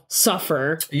self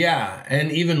suffer. Yeah.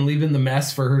 And even leaving the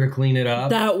mess for her to clean it up.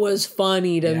 That was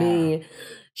funny to me.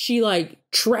 She like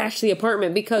trashed the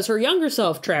apartment because her younger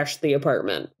self trashed the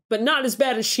apartment. But not as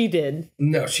bad as she did.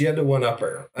 No, she had to one-up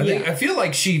her. I feel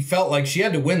like she felt like she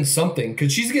had to win something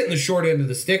because she's getting the short end of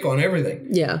the stick on everything.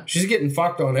 Yeah. She's getting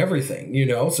fucked on everything, you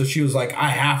know? So she was like, I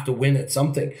have to win at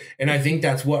something. And I think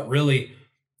that's what really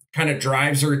kind of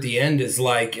drives her at the end is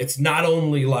like, it's not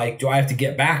only like, do I have to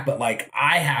get back, but like,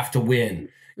 I have to win.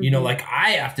 You know, like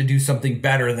I have to do something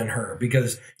better than her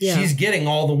because she's getting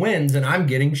all the wins and I'm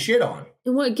getting shit on.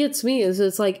 And what gets me is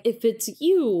it's like, if it's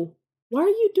you, why are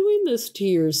you doing this to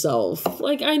yourself?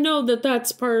 Like, I know that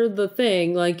that's part of the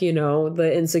thing, like, you know,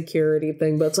 the insecurity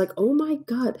thing, but it's like, oh my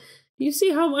God, do you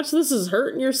see how much this is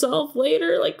hurting yourself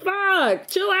later? Like, fuck,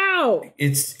 chill out.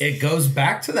 It goes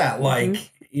back to that,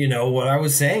 like, you know, what I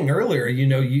was saying earlier, you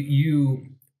know,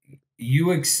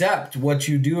 you accept what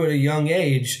you do at a young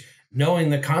age, knowing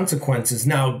the consequences.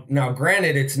 Now,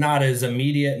 granted, it's not as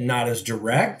immediate and not as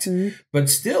direct, but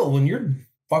still, when you're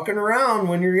fucking around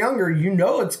when you're younger, you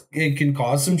know it can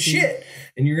cause some shit,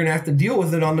 and you're gonna have to deal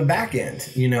with it on the back end,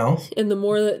 you know. And the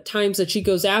more times that she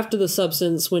goes after the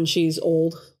substance when she's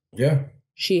old,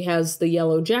 she has the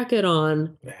yellow jacket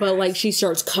on, but like she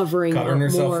starts covering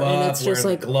herself more, up, and it's just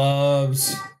like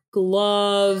gloves,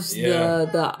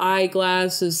 the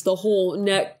eyeglasses, the whole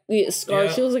neck scar.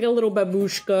 She looks like a little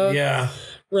babushka,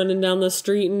 running down the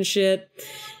street and shit.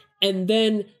 And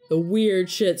then the weird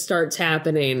shit starts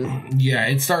happening. Yeah,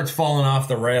 it starts falling off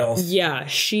the rails. Yeah,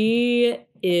 she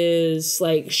is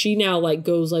like, she now like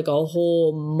goes like a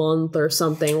whole month or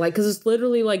something, like, because it's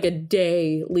literally like a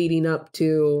day leading up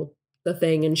to the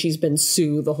thing, and she's been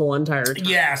Sue the whole entire time.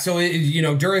 Yeah, so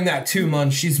during that 2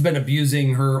 months, she's been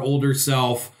abusing her older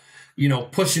self,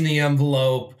 pushing the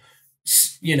envelope,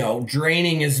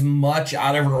 draining as much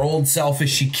out of her old self as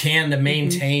she can to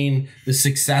maintain the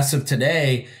success of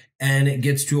today. And it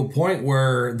gets to a point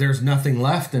where there's nothing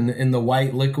left, and the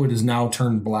white liquid is now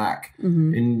turned black,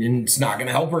 and it's not going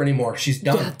to help her anymore. She's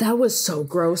done. Yeah, that was so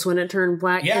gross when it turned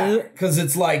black. Yeah, because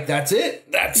it's like, that's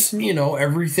it. That's,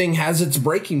 everything has its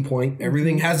breaking point.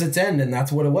 Everything has its end, and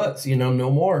that's what it was. No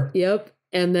more. Yep.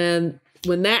 And then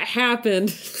when that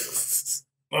happened...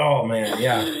 oh, man,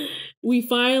 yeah. We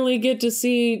finally get to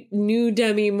see new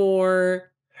Demi Moore.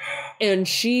 And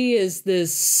she is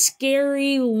this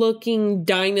scary looking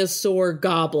dinosaur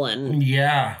goblin.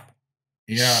 Yeah.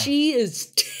 Yeah. She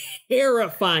is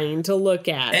terrifying to look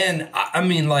at. And I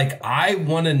mean, like, I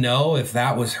want to know if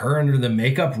that was her under the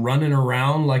makeup running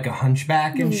around like a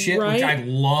hunchback and shit, which I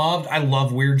loved. I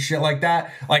love weird shit like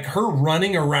that. Like her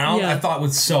running around, I thought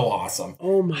was so awesome.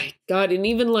 Oh my God. And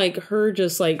even like her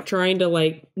just like trying to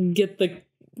like get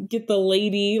the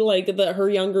lady, like her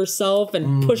younger self,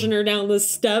 and pushing her down the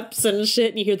steps and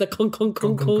shit, and you hear the clunk, clunk,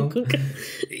 clunk, clunk, clunk.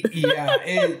 Yeah,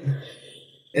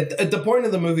 at the point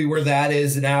of the movie where that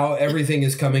is now, everything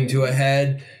is coming to a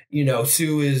head.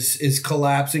 Sue is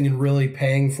collapsing and really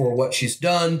paying for what she's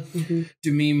done.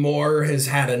 Demi Moore has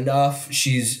had enough.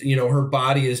 She's, her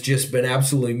body has just been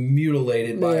absolutely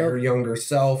mutilated by her younger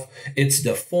self. It's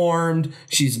deformed.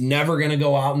 She's never going to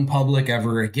go out in public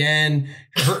ever again.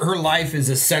 Her life is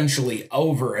essentially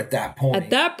over at that point. At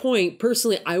that point,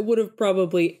 personally, I would have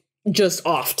probably just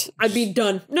offed. I'd be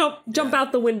done. Nope, jump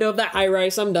out the window of that high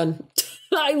rise. I'm done.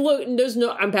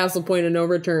 I'm past the point of no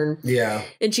return. Yeah.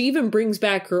 And she even brings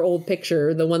back her old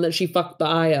picture, the one that she fucked the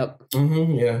eye up.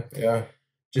 Yeah, yeah.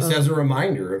 Just as a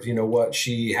reminder of, what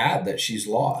she had that she's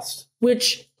lost.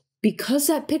 Which, because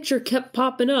that picture kept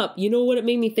popping up, you know what it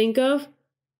made me think of?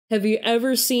 Have you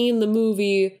ever seen the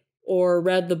movie or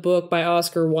read the book by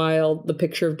Oscar Wilde, The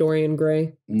Picture of Dorian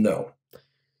Gray? No.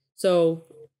 So,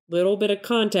 little bit of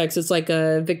context. It's like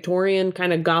a Victorian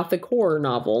kind of gothic horror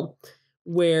novel,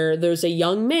 where there's a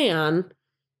young man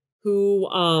who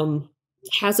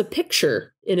has a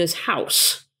picture in his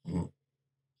house.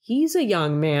 He's a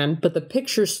young man, but the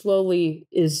picture slowly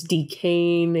is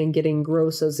decaying and getting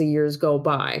gross as the years go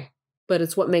by. But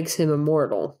it's what makes him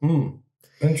immortal.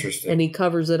 Interesting. And he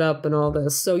covers it up and all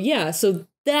this. So yeah, so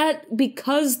that,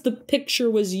 because the picture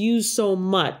was used so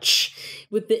much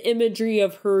with the imagery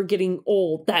of her getting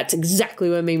old, that's exactly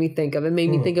what it made me think of. It made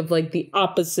me think of like the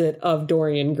opposite of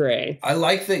Dorian Gray. I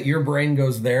like that your brain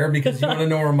goes there, because you want to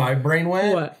know where my brain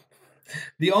went? What?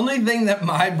 The only thing that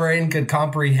my brain could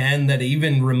comprehend that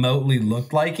even remotely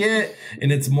looked like it,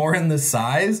 and it's more in the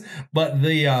size, but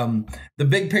the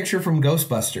big picture from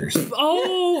Ghostbusters.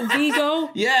 Oh,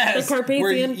 Vigo. Yes. The Carpathian.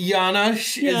 Where Jana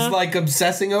is like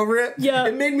obsessing over it. Yeah.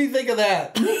 It made me think of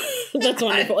that. That's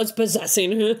wonderful. It's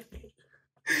possessing.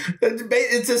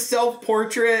 It's a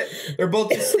self-portrait. They're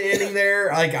both just standing there.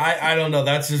 Like, I don't know.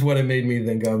 That's just what it made me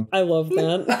think of. I love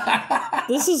that.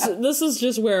 This is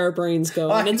just where our brains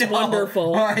go, and it's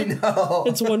wonderful. I know.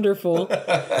 It's wonderful.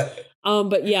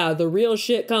 But yeah, the real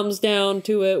shit comes down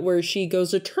to it, where she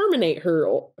goes to terminate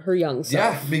her young self.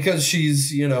 Yeah, because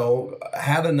she's,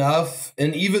 had enough,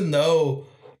 and even though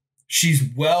she's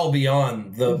well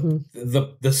beyond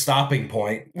the stopping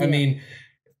point. Yeah. I mean,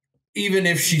 even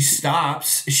if she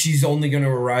stops, she's only going to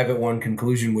arrive at one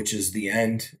conclusion, which is the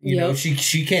end. You know,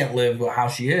 she can't live how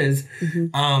she is.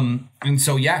 And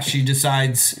so, yeah, she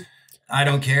decides, I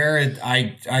don't care.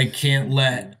 I can't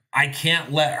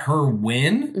let her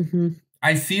win.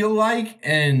 I feel like,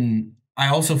 and I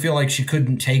also feel like she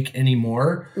couldn't take any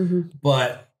more,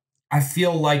 but I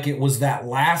feel like it was that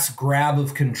last grab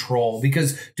of control,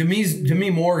 because Demi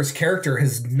Moore's character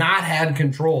has not had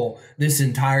control this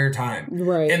entire time.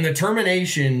 Right. And the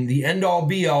termination, the end all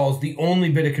be all, is the only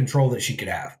bit of control that she could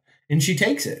have. And she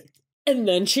takes it. And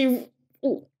then she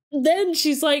then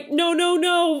she's like, no,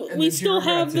 And we then she still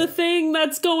have regrets the it. thing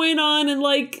that's going on in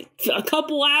like a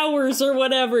couple hours or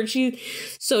whatever.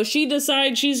 So she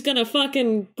decides she's gonna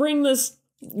fucking bring this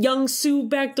young Sue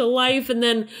back to life, and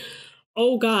then,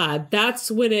 oh God,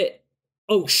 that's when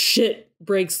shit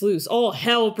breaks loose. All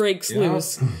hell breaks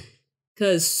loose.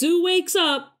 Because Sue wakes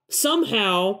up,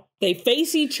 somehow, they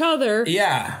face each other.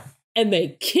 Yeah. And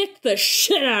they kick the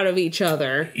shit out of each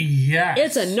other. Yes.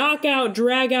 It's a knockout,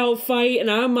 drag out fight, and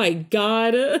oh my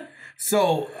God.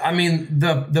 So, I mean,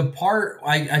 the part,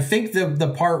 I think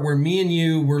the part where me and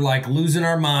you were like losing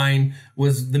our mind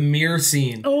was the mirror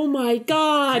scene. Oh my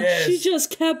God. Yes. She just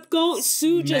kept going.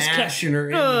 Sue just kept Smashing her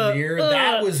in the mirror.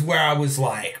 That was where I was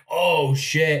like, oh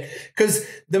shit. Because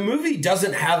the movie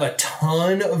doesn't have a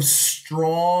ton of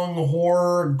strong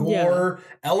horror, gore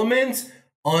elements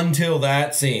until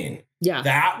that scene. Yeah.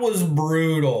 That was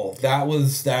brutal. That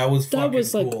was fucking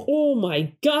like, cool. oh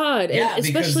my God. Yeah, And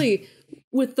especially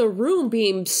with the room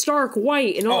being stark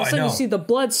white, and all of a sudden you see the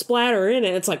blood splatter in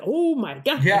it. It's like, oh my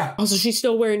God. Yeah. Also, she's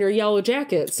still wearing her yellow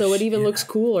jacket, so it even looks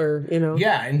cooler, you know?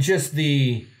 Yeah, and just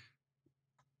the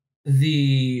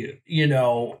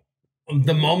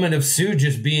moment of Sue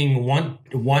just being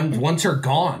once her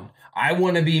gone. I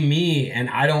want to be me, and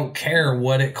I don't care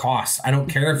what it costs. I don't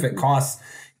care if it costs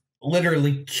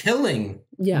literally killing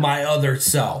my other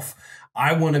self.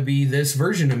 I want to be this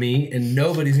version of me, and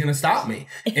nobody's going to stop me.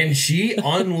 And she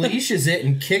unleashes it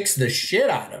and kicks the shit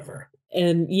out of her.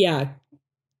 And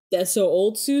so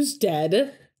old Sue's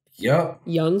dead. Yep.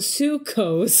 Young Sue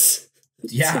goes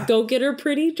to go get her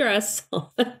pretty dress on.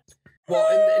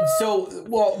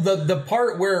 Well, the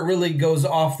part where it really goes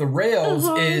off the rails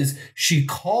is she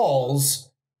calls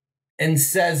and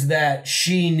says that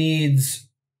she needs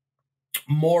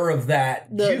more of that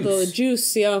juice. The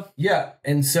juice, yeah. Yeah,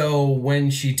 and so when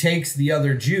she takes the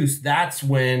other juice, that's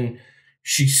when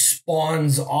she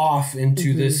spawns off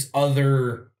into this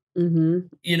other...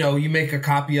 you make a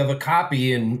copy of a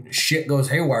copy and shit goes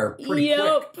haywire pretty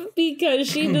quick. Because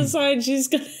she decides she's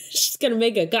gonna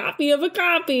make a copy of a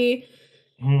copy.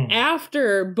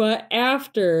 After,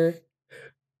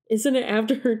 isn't it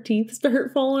after her teeth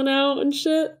start falling out and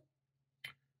shit?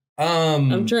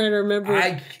 I'm trying to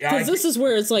remember, because this is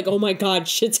where it's like, oh my God,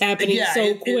 shit's happening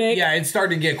so quick. It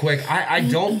started to get quick. I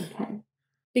don't,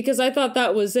 because I thought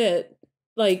that was it.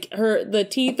 Like the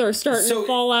teeth are starting to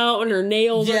fall out and her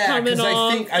nails are coming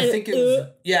off. I think it was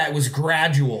it was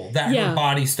gradual that her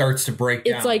body starts to break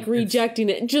down. It's like rejecting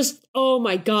it. Just, oh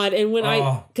my God. And when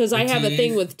because I have a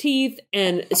thing with teeth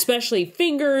and especially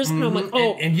fingers, and I'm like,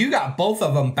 oh. And you got both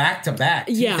of them back to back,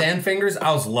 teeth and fingers.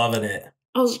 I was loving it.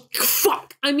 I was like,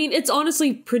 fuck. I mean, it's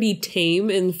honestly pretty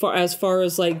tame as far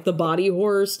as like the body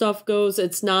horror stuff goes.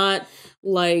 It's not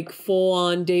like full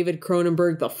on David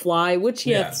Cronenberg The Fly, which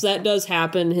yes, that does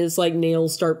happen. His like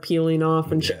nails start peeling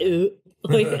off and shit.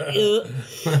 Like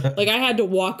I had to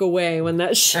walk away when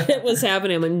that shit was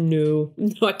happening. I'm like, no,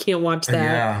 I can't watch that.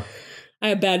 Yeah. I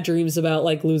have bad dreams about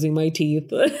like losing my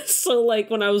teeth. So like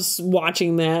when I was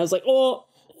watching that, I was like, oh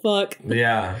fuck.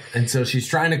 Yeah. And so she's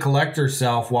trying to collect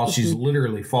herself while she's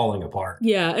literally falling apart.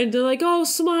 Yeah. And they're like, oh,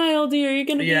 smile, dear. You're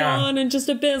going to be on in just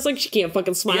a bit. It's like, she can't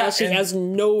fucking smile. Yeah, she has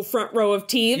no front row of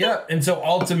teeth. Yeah. And so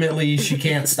ultimately she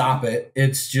can't stop it.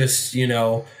 It's just,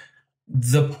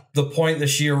 the point that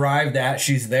she arrived at,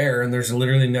 she's there and there's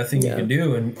literally nothing you can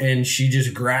do. And she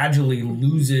just gradually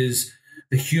loses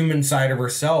the human side of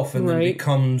herself and then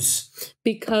becomes...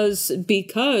 Because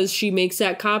she makes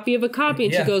that copy of a copy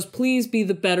and she goes, please be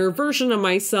the better version of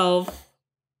myself.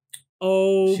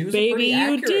 Oh, baby,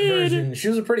 you did. She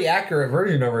was a pretty accurate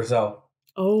version of herself.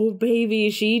 Oh, baby,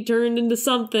 she turned into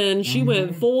something. She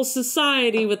went full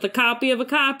society with the copy of a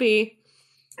copy.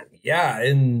 Yeah,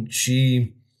 and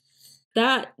she...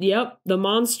 the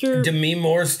monster. Demi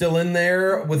Moore's still in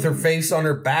there with her face on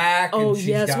her back. Oh,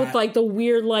 yes, with like the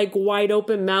weird, like wide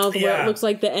open mouth where it looks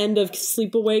like the end of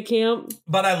Sleepaway Camp.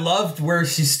 But I loved where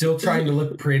she's still trying to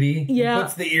look pretty. Yeah.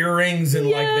 Puts the earrings in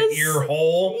like the ear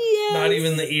hole. Yes. Not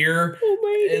even the ear. Oh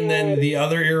my God. And then the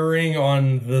other earring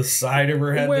on the side of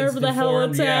her head. Wherever the hell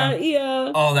it's at.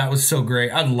 Yeah. Oh, that was so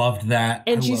great. I loved that.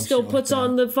 And she still puts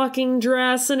on the fucking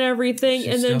dress and everything.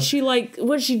 And then she like,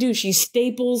 what does she do? She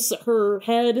staples her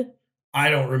head. I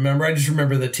don't remember. I just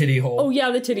remember the titty hole. Oh yeah,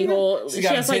 the titty hole. She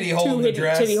has like two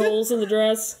titty holes in the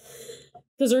dress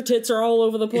because her tits are all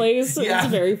over the place. It's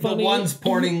very funny. The one's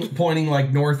pointing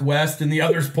like northwest, and the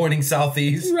other's pointing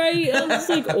southeast. Right. I was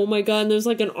like, oh my God. And there's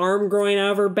like an arm growing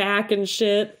out of her back and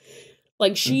shit.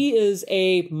 Like she is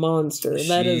a monster.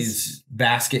 She's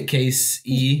basket case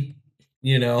E.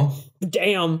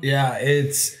 Damn. Yeah,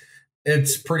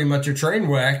 it's pretty much a train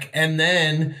wreck. And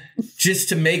then just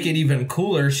to make it even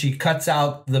cooler, she cuts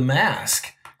out the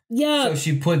mask. Yeah. So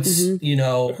she puts, you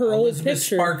know, her old Elizabeth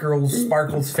picture.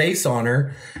 Sparkle's face on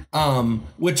her,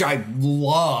 which I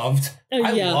loved.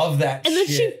 I love that And then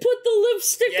shit. she put the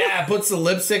lipstick on. Yeah, puts the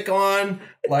lipstick on.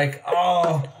 Like,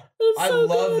 oh, I so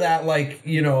love good. that, like,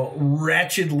 you know,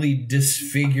 wretchedly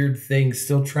disfigured thing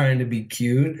still trying to be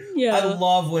cute. Yeah. I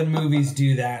love when movies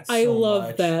do that I so love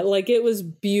much. that. Like, it was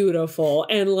beautiful.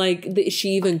 And, like, she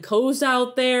even goes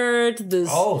out there to this.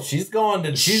 Oh, she's going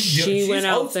to, she's went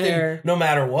out hosting there. no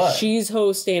matter what. She's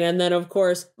hosting. And then, of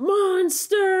course,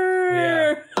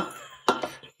 Monster.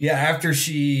 Yeah, after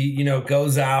she, you know,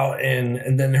 goes out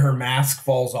and then her mask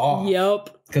falls off.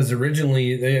 Yep. Because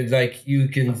originally,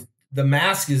 the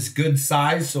mask is good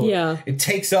size, so it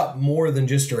takes up more than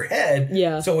just her head.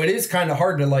 Yeah. So it is kind of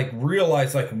hard to like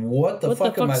realize like what the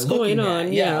fuck am I looking at?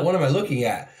 on? Yeah, what am I looking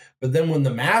at? But then when the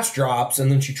mask drops and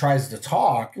then she tries to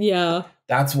talk,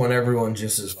 that's when everyone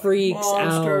just is like, freaks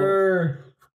Monster.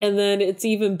 out. And then it's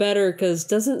even better because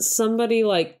doesn't somebody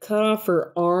like cut off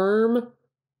her arm?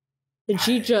 And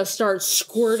she just starts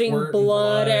squirting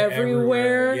blood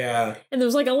everywhere. Yeah. And there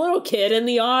was like a little kid in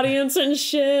the audience and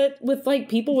shit with like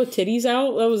people with titties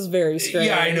out. That was very strange.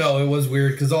 Yeah, I know. It was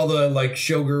weird because all the like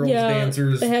showgirls,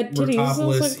 dancers they had were titties. topless. I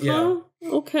was like, huh?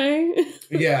 Okay.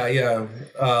 Yeah.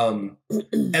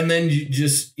 And then you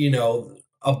just, you know,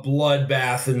 a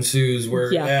bloodbath ensues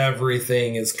where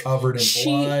everything is covered in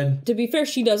blood. To be fair,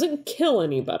 she doesn't kill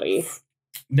anybody.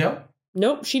 No.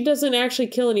 Nope, she doesn't actually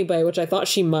kill anybody, which I thought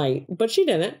she might, but she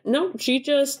didn't. Nope, she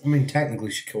just... I mean,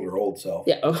 technically she killed her old self.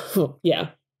 Yeah, yeah.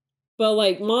 But,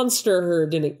 like, Monster her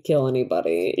didn't kill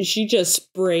anybody. She just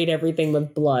sprayed everything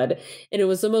with blood. And it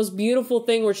was the most beautiful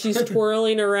thing where she's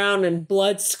twirling around and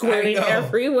blood squirting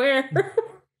everywhere.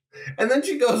 And then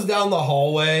she goes down the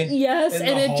hallway. Yes,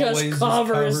 and it just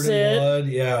covers it. Blood.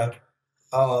 Yeah.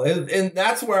 Oh, and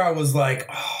that's where I was like,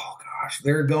 oh, gosh,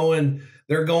 they're going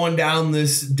down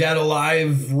this Dead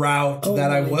Alive route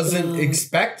that I wasn't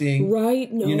expecting. Right?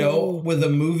 No. You know, with a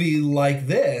movie like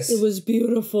this. It was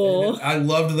beautiful. And I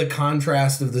loved the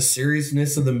contrast of the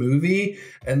seriousness of the movie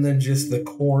and then just the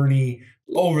corny,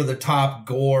 over-the-top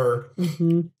gore.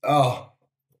 Mm-hmm. Oh,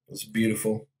 it was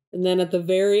beautiful. And then at the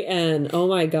very end, oh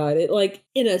my God, it like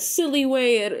in a silly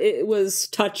way, it was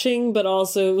touching, but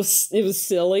also it was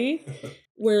silly.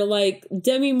 Where like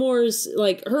Demi Moore's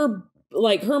like her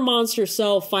monster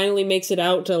self finally makes it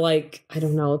out to like, I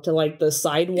don't know, to like the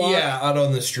sidewalk. Yeah, out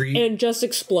on the street. And just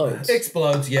explodes.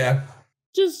 Yeah.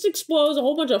 Just explodes, a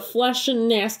whole bunch of flesh and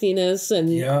nastiness and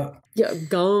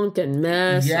gunk and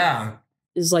mess. Yeah.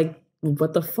 Is like,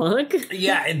 what the fuck?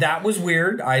 Yeah, that was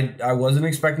weird. I wasn't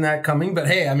expecting that coming, but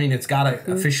hey, I mean, it's got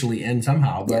to officially end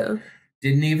somehow, but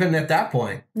didn't even at that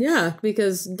point. Yeah,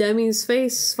 because Demi's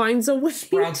face finds a way.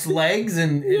 Sprouts legs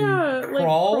and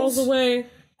crawls away.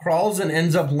 Crawls and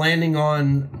ends up landing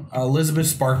on Elizabeth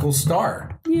Sparkle's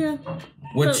star. Yeah.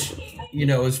 Which, you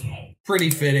know, is pretty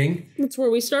fitting. That's where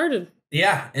we started.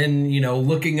 Yeah, and, you know,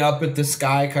 looking up at the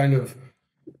sky kind of,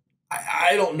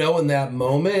 I don't know, in that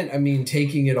moment, I mean,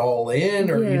 taking it all in,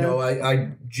 or, you know,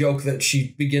 I joke that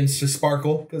she begins to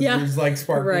sparkle, because there's, like,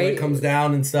 sparkle that comes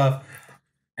down and stuff,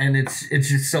 and it's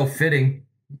just so fitting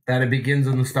that it begins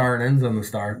on the star and ends on the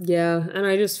star. Yeah, and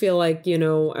I just feel like, you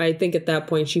know, I think at that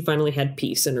point she finally had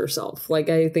peace in herself. Like,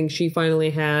 I think she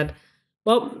finally had,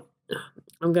 well,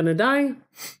 I'm gonna die.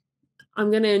 I'm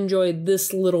going to enjoy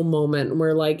this little moment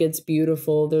where, like, it's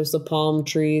beautiful. There's the palm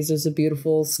trees. There's a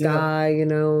beautiful sky, you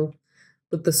know,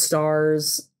 with the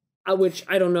stars, which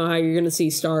I don't know how you're going to see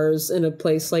stars in a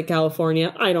place like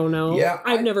California. I don't know. Yeah,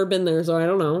 I've never been there, so I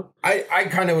don't know. I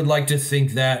kind of would like to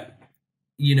think that,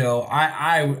 you know,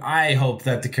 I hope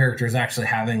that the character is actually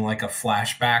having, like, a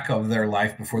flashback of their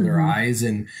life before their eyes.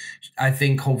 And I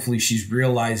think hopefully she's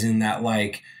realizing that,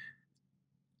 like,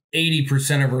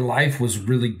 80% of her life was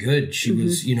really good. She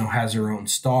was, you know, has her own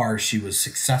star. She was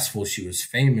successful. She was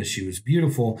famous. She was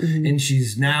beautiful. And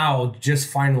she's now just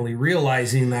finally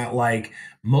realizing that, like,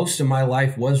 most of my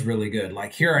life was really good.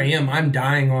 Like, here I am. I'm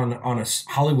dying on a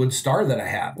Hollywood star that I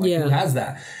have. Like, who has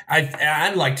that?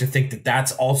 I'd like to think that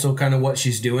that's also kind of what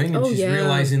she's doing. And she's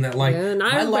realizing that, like,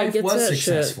 my life was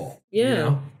successful. Yeah. You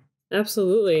know?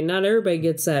 Absolutely. Not everybody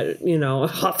gets that, you know,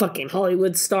 fucking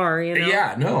Hollywood star, you know?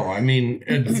 Yeah, no. I mean,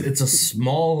 it's a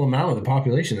small amount of the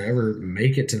population that ever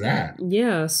make it to that.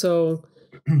 Yeah, so,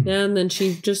 and then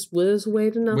she just withers away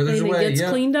to nothing and gets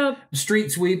cleaned up.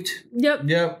 Street sweeped.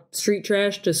 Yep. Street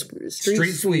trash to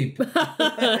street sweep.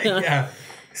 Yeah.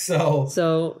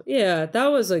 So, yeah, that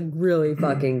was a really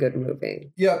fucking good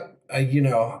movie. Yep. You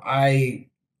know,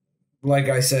 like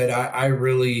I said, I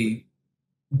really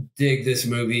dig this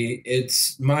movie.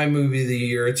 It's my movie of the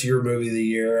year. It's your movie of the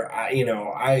year.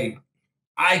 I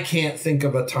can't think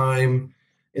of a time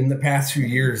in the past few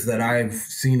years that I've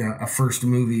seen a first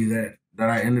movie that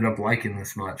I ended up liking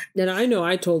this much. And I know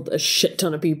I told a shit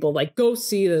ton of people, like, go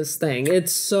see this thing.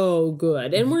 It's so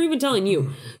good. And we're even telling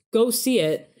you, go see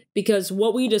it, because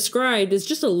what we described is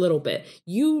just a little bit.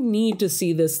 You need to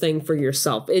see this thing for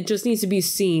yourself. It just needs to be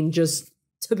seen just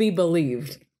to be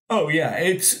believed. Oh yeah,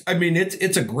 it's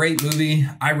a great movie.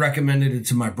 I recommended it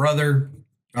to my brother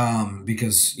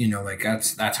because like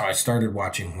that's how I started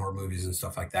watching horror movies and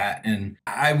stuff like that. And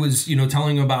I was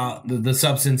telling him about the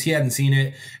Substance. He hadn't seen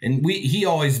it, and he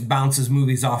always bounces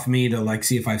movies off me to like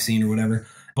see if I've seen or whatever.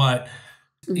 But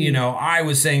I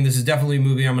was saying this is definitely a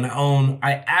movie I'm going to own.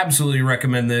 I absolutely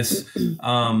recommend this.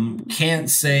 Can't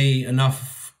say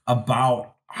enough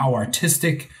about how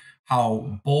artistic,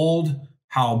 how bold,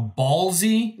 how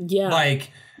ballsy. Yeah. Like,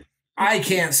 I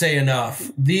can't say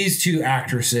enough. These two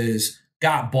actresses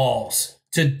got balls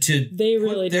to they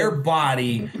really put their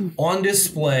body on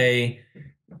display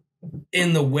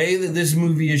in the way that this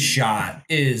movie is shot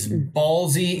is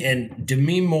ballsy. And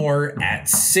Demi Moore at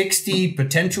 60,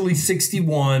 potentially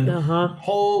 61.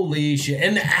 Holy shit.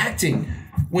 And the acting,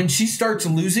 when she starts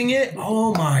losing it,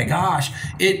 oh my gosh,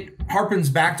 it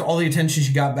harpens back to all the attention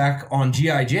she got back on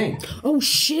G.I. Jane. Oh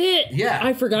shit. Yeah.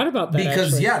 I forgot about that.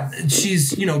 Because actually.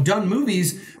 She's, done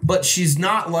movies, but she's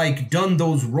not like done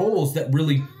those roles that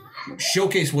really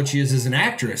showcase what she is as an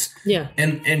actress. Yeah.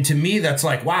 And to me, that's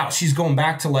like, wow, she's going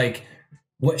back to like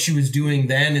what she was doing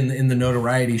then in the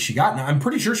notoriety she got. Now, I'm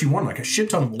pretty sure she won like a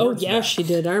shit ton of awards. Oh, yeah, she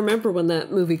did. I remember when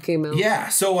that movie came out. Yeah.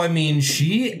 So, I mean,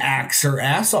 she acts her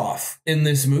ass off in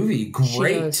this movie.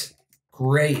 Great.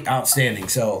 Great. Outstanding.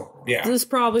 So, yeah. This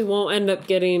probably won't end up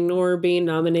getting or being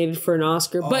nominated for an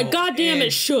Oscar, but goddamn,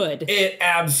 it should. It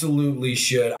absolutely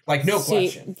should. Like, no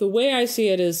question. The way I see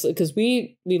it is because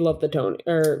we love the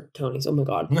Tonys. Oh my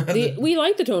god, we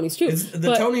like the Tonys too.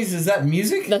 The Tonys, is that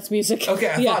music? That's music.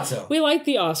 Okay, I thought so. We like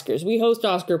the Oscars. We host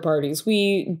Oscar parties.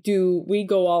 We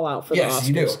go all out for the Oscars. Yes,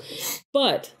 you do.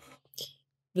 But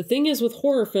the thing is with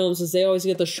horror films is they always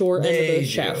get the short end of the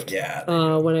shaft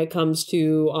when it comes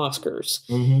to Oscars.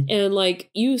 Mm-hmm. And like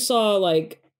you saw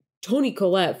like Toni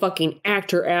Collette fucking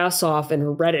act her ass off in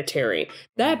Hereditary.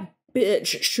 That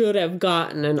bitch should have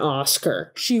gotten an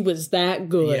Oscar. She was that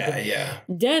good. Yeah.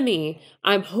 Demi,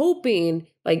 I'm hoping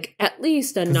like at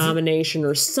least a nomination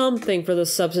or something for The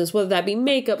Substance, whether that be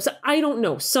makeup. So I don't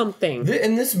know, something.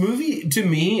 And this movie, to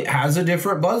me, has a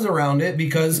different buzz around it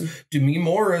because Demi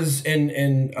Moore is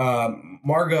and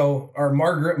Margot.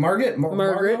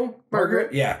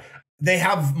 Yeah. They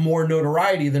have more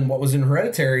notoriety than what was in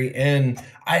Hereditary. And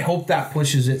I hope that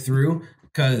pushes it through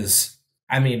because,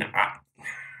 I mean,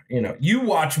 you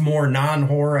watch more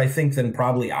non-horror, I think, than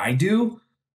probably I do.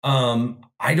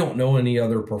 I don't know any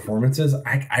other performances.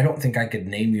 I don't think I could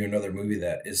name you another movie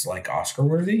that is like Oscar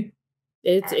worthy.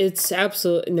 It's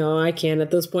absolutely no, I can't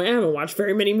at this point. I haven't watched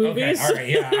very many movies.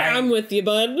 Okay, all right, yeah, I'm with you,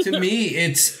 bud. To me,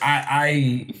 it's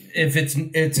if it's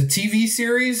a TV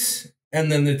series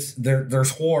and then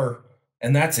there's horror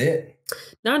and that's it.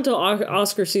 Not until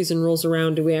Oscar season rolls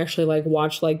around do we actually like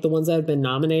watch like the ones that have been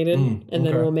nominated, and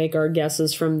then we'll make our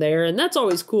guesses from there. And that's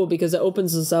always cool because it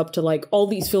opens us up to like all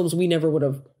these films we never would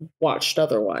have watched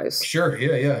otherwise. Sure,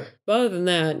 yeah. But other than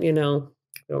that, we don't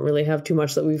really have too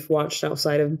much that we've watched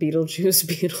outside of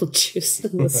Beetlejuice,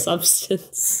 and The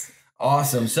Substance.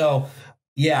 Awesome. So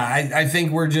yeah, I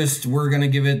think we're gonna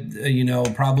give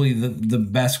it probably the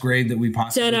best grade that we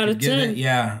possibly 10 out of 10.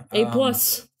 Yeah, A+.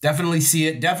 Definitely see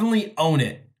it. Definitely own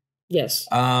it. Yes.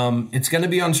 It's going to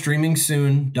be on streaming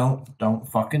soon. Don't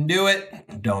fucking do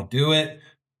it. Don't do it.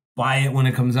 Buy it when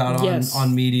it comes out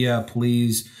on media,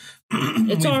 please.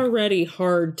 It's already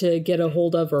hard to get a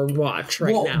hold of or watch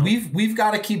now. We've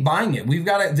got to keep buying it. We've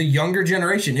got the younger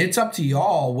generation. It's up to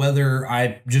y'all whether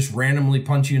I just randomly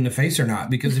punch you in the face or not.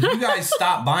 Because if you guys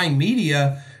stop buying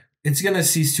media, it's going to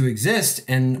cease to exist.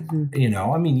 And,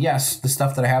 I mean, yes, the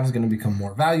stuff that I have is going to become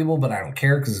more valuable, but I don't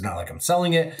care because it's not like I'm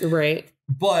selling it. Right.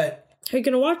 But how are you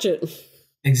going to watch it?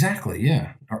 Exactly.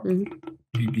 Yeah.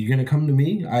 You going to come to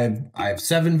me? I have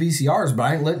 7 VCRs, but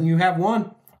I ain't letting you have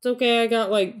one. It's okay.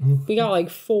 We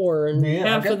got 4 and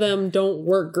half of them don't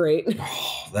work great.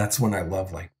 Oh, that's when I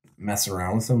love like messing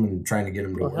around with them and trying to get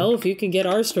them to work. Hell, if you can get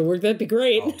ours to work, that'd be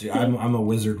great. Oh, dude, I'm a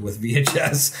wizard with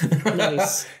VHS.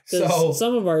 Nice. So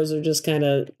some of ours are just kind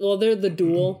of, well, they're the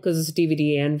dual because it's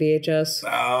DVD and VHS.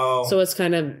 Oh. So it's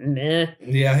kind of meh.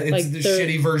 Yeah, it's like the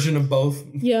shitty version of both.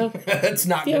 Yeah. It's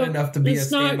not good enough to be a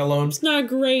standalone. It's not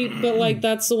great, but like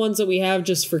that's the ones that we have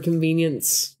just for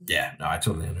convenience. Yeah, no, I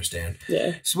totally understand.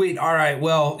 Yeah. Sweet. All right.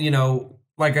 Well,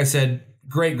 like I said,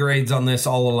 great grades on this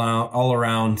all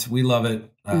around. We love it.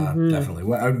 Definitely.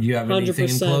 What, do you have anything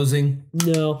 100%. in closing?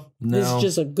 No. This is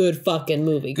just a good fucking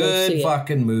movie. Go see Good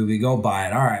fucking movie. Go buy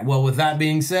it. All right. Well, with that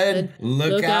being said,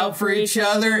 look out for each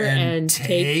other and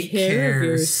take care of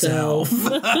yourself.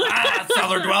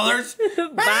 Cellar dwellers.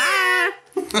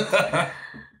 Bye.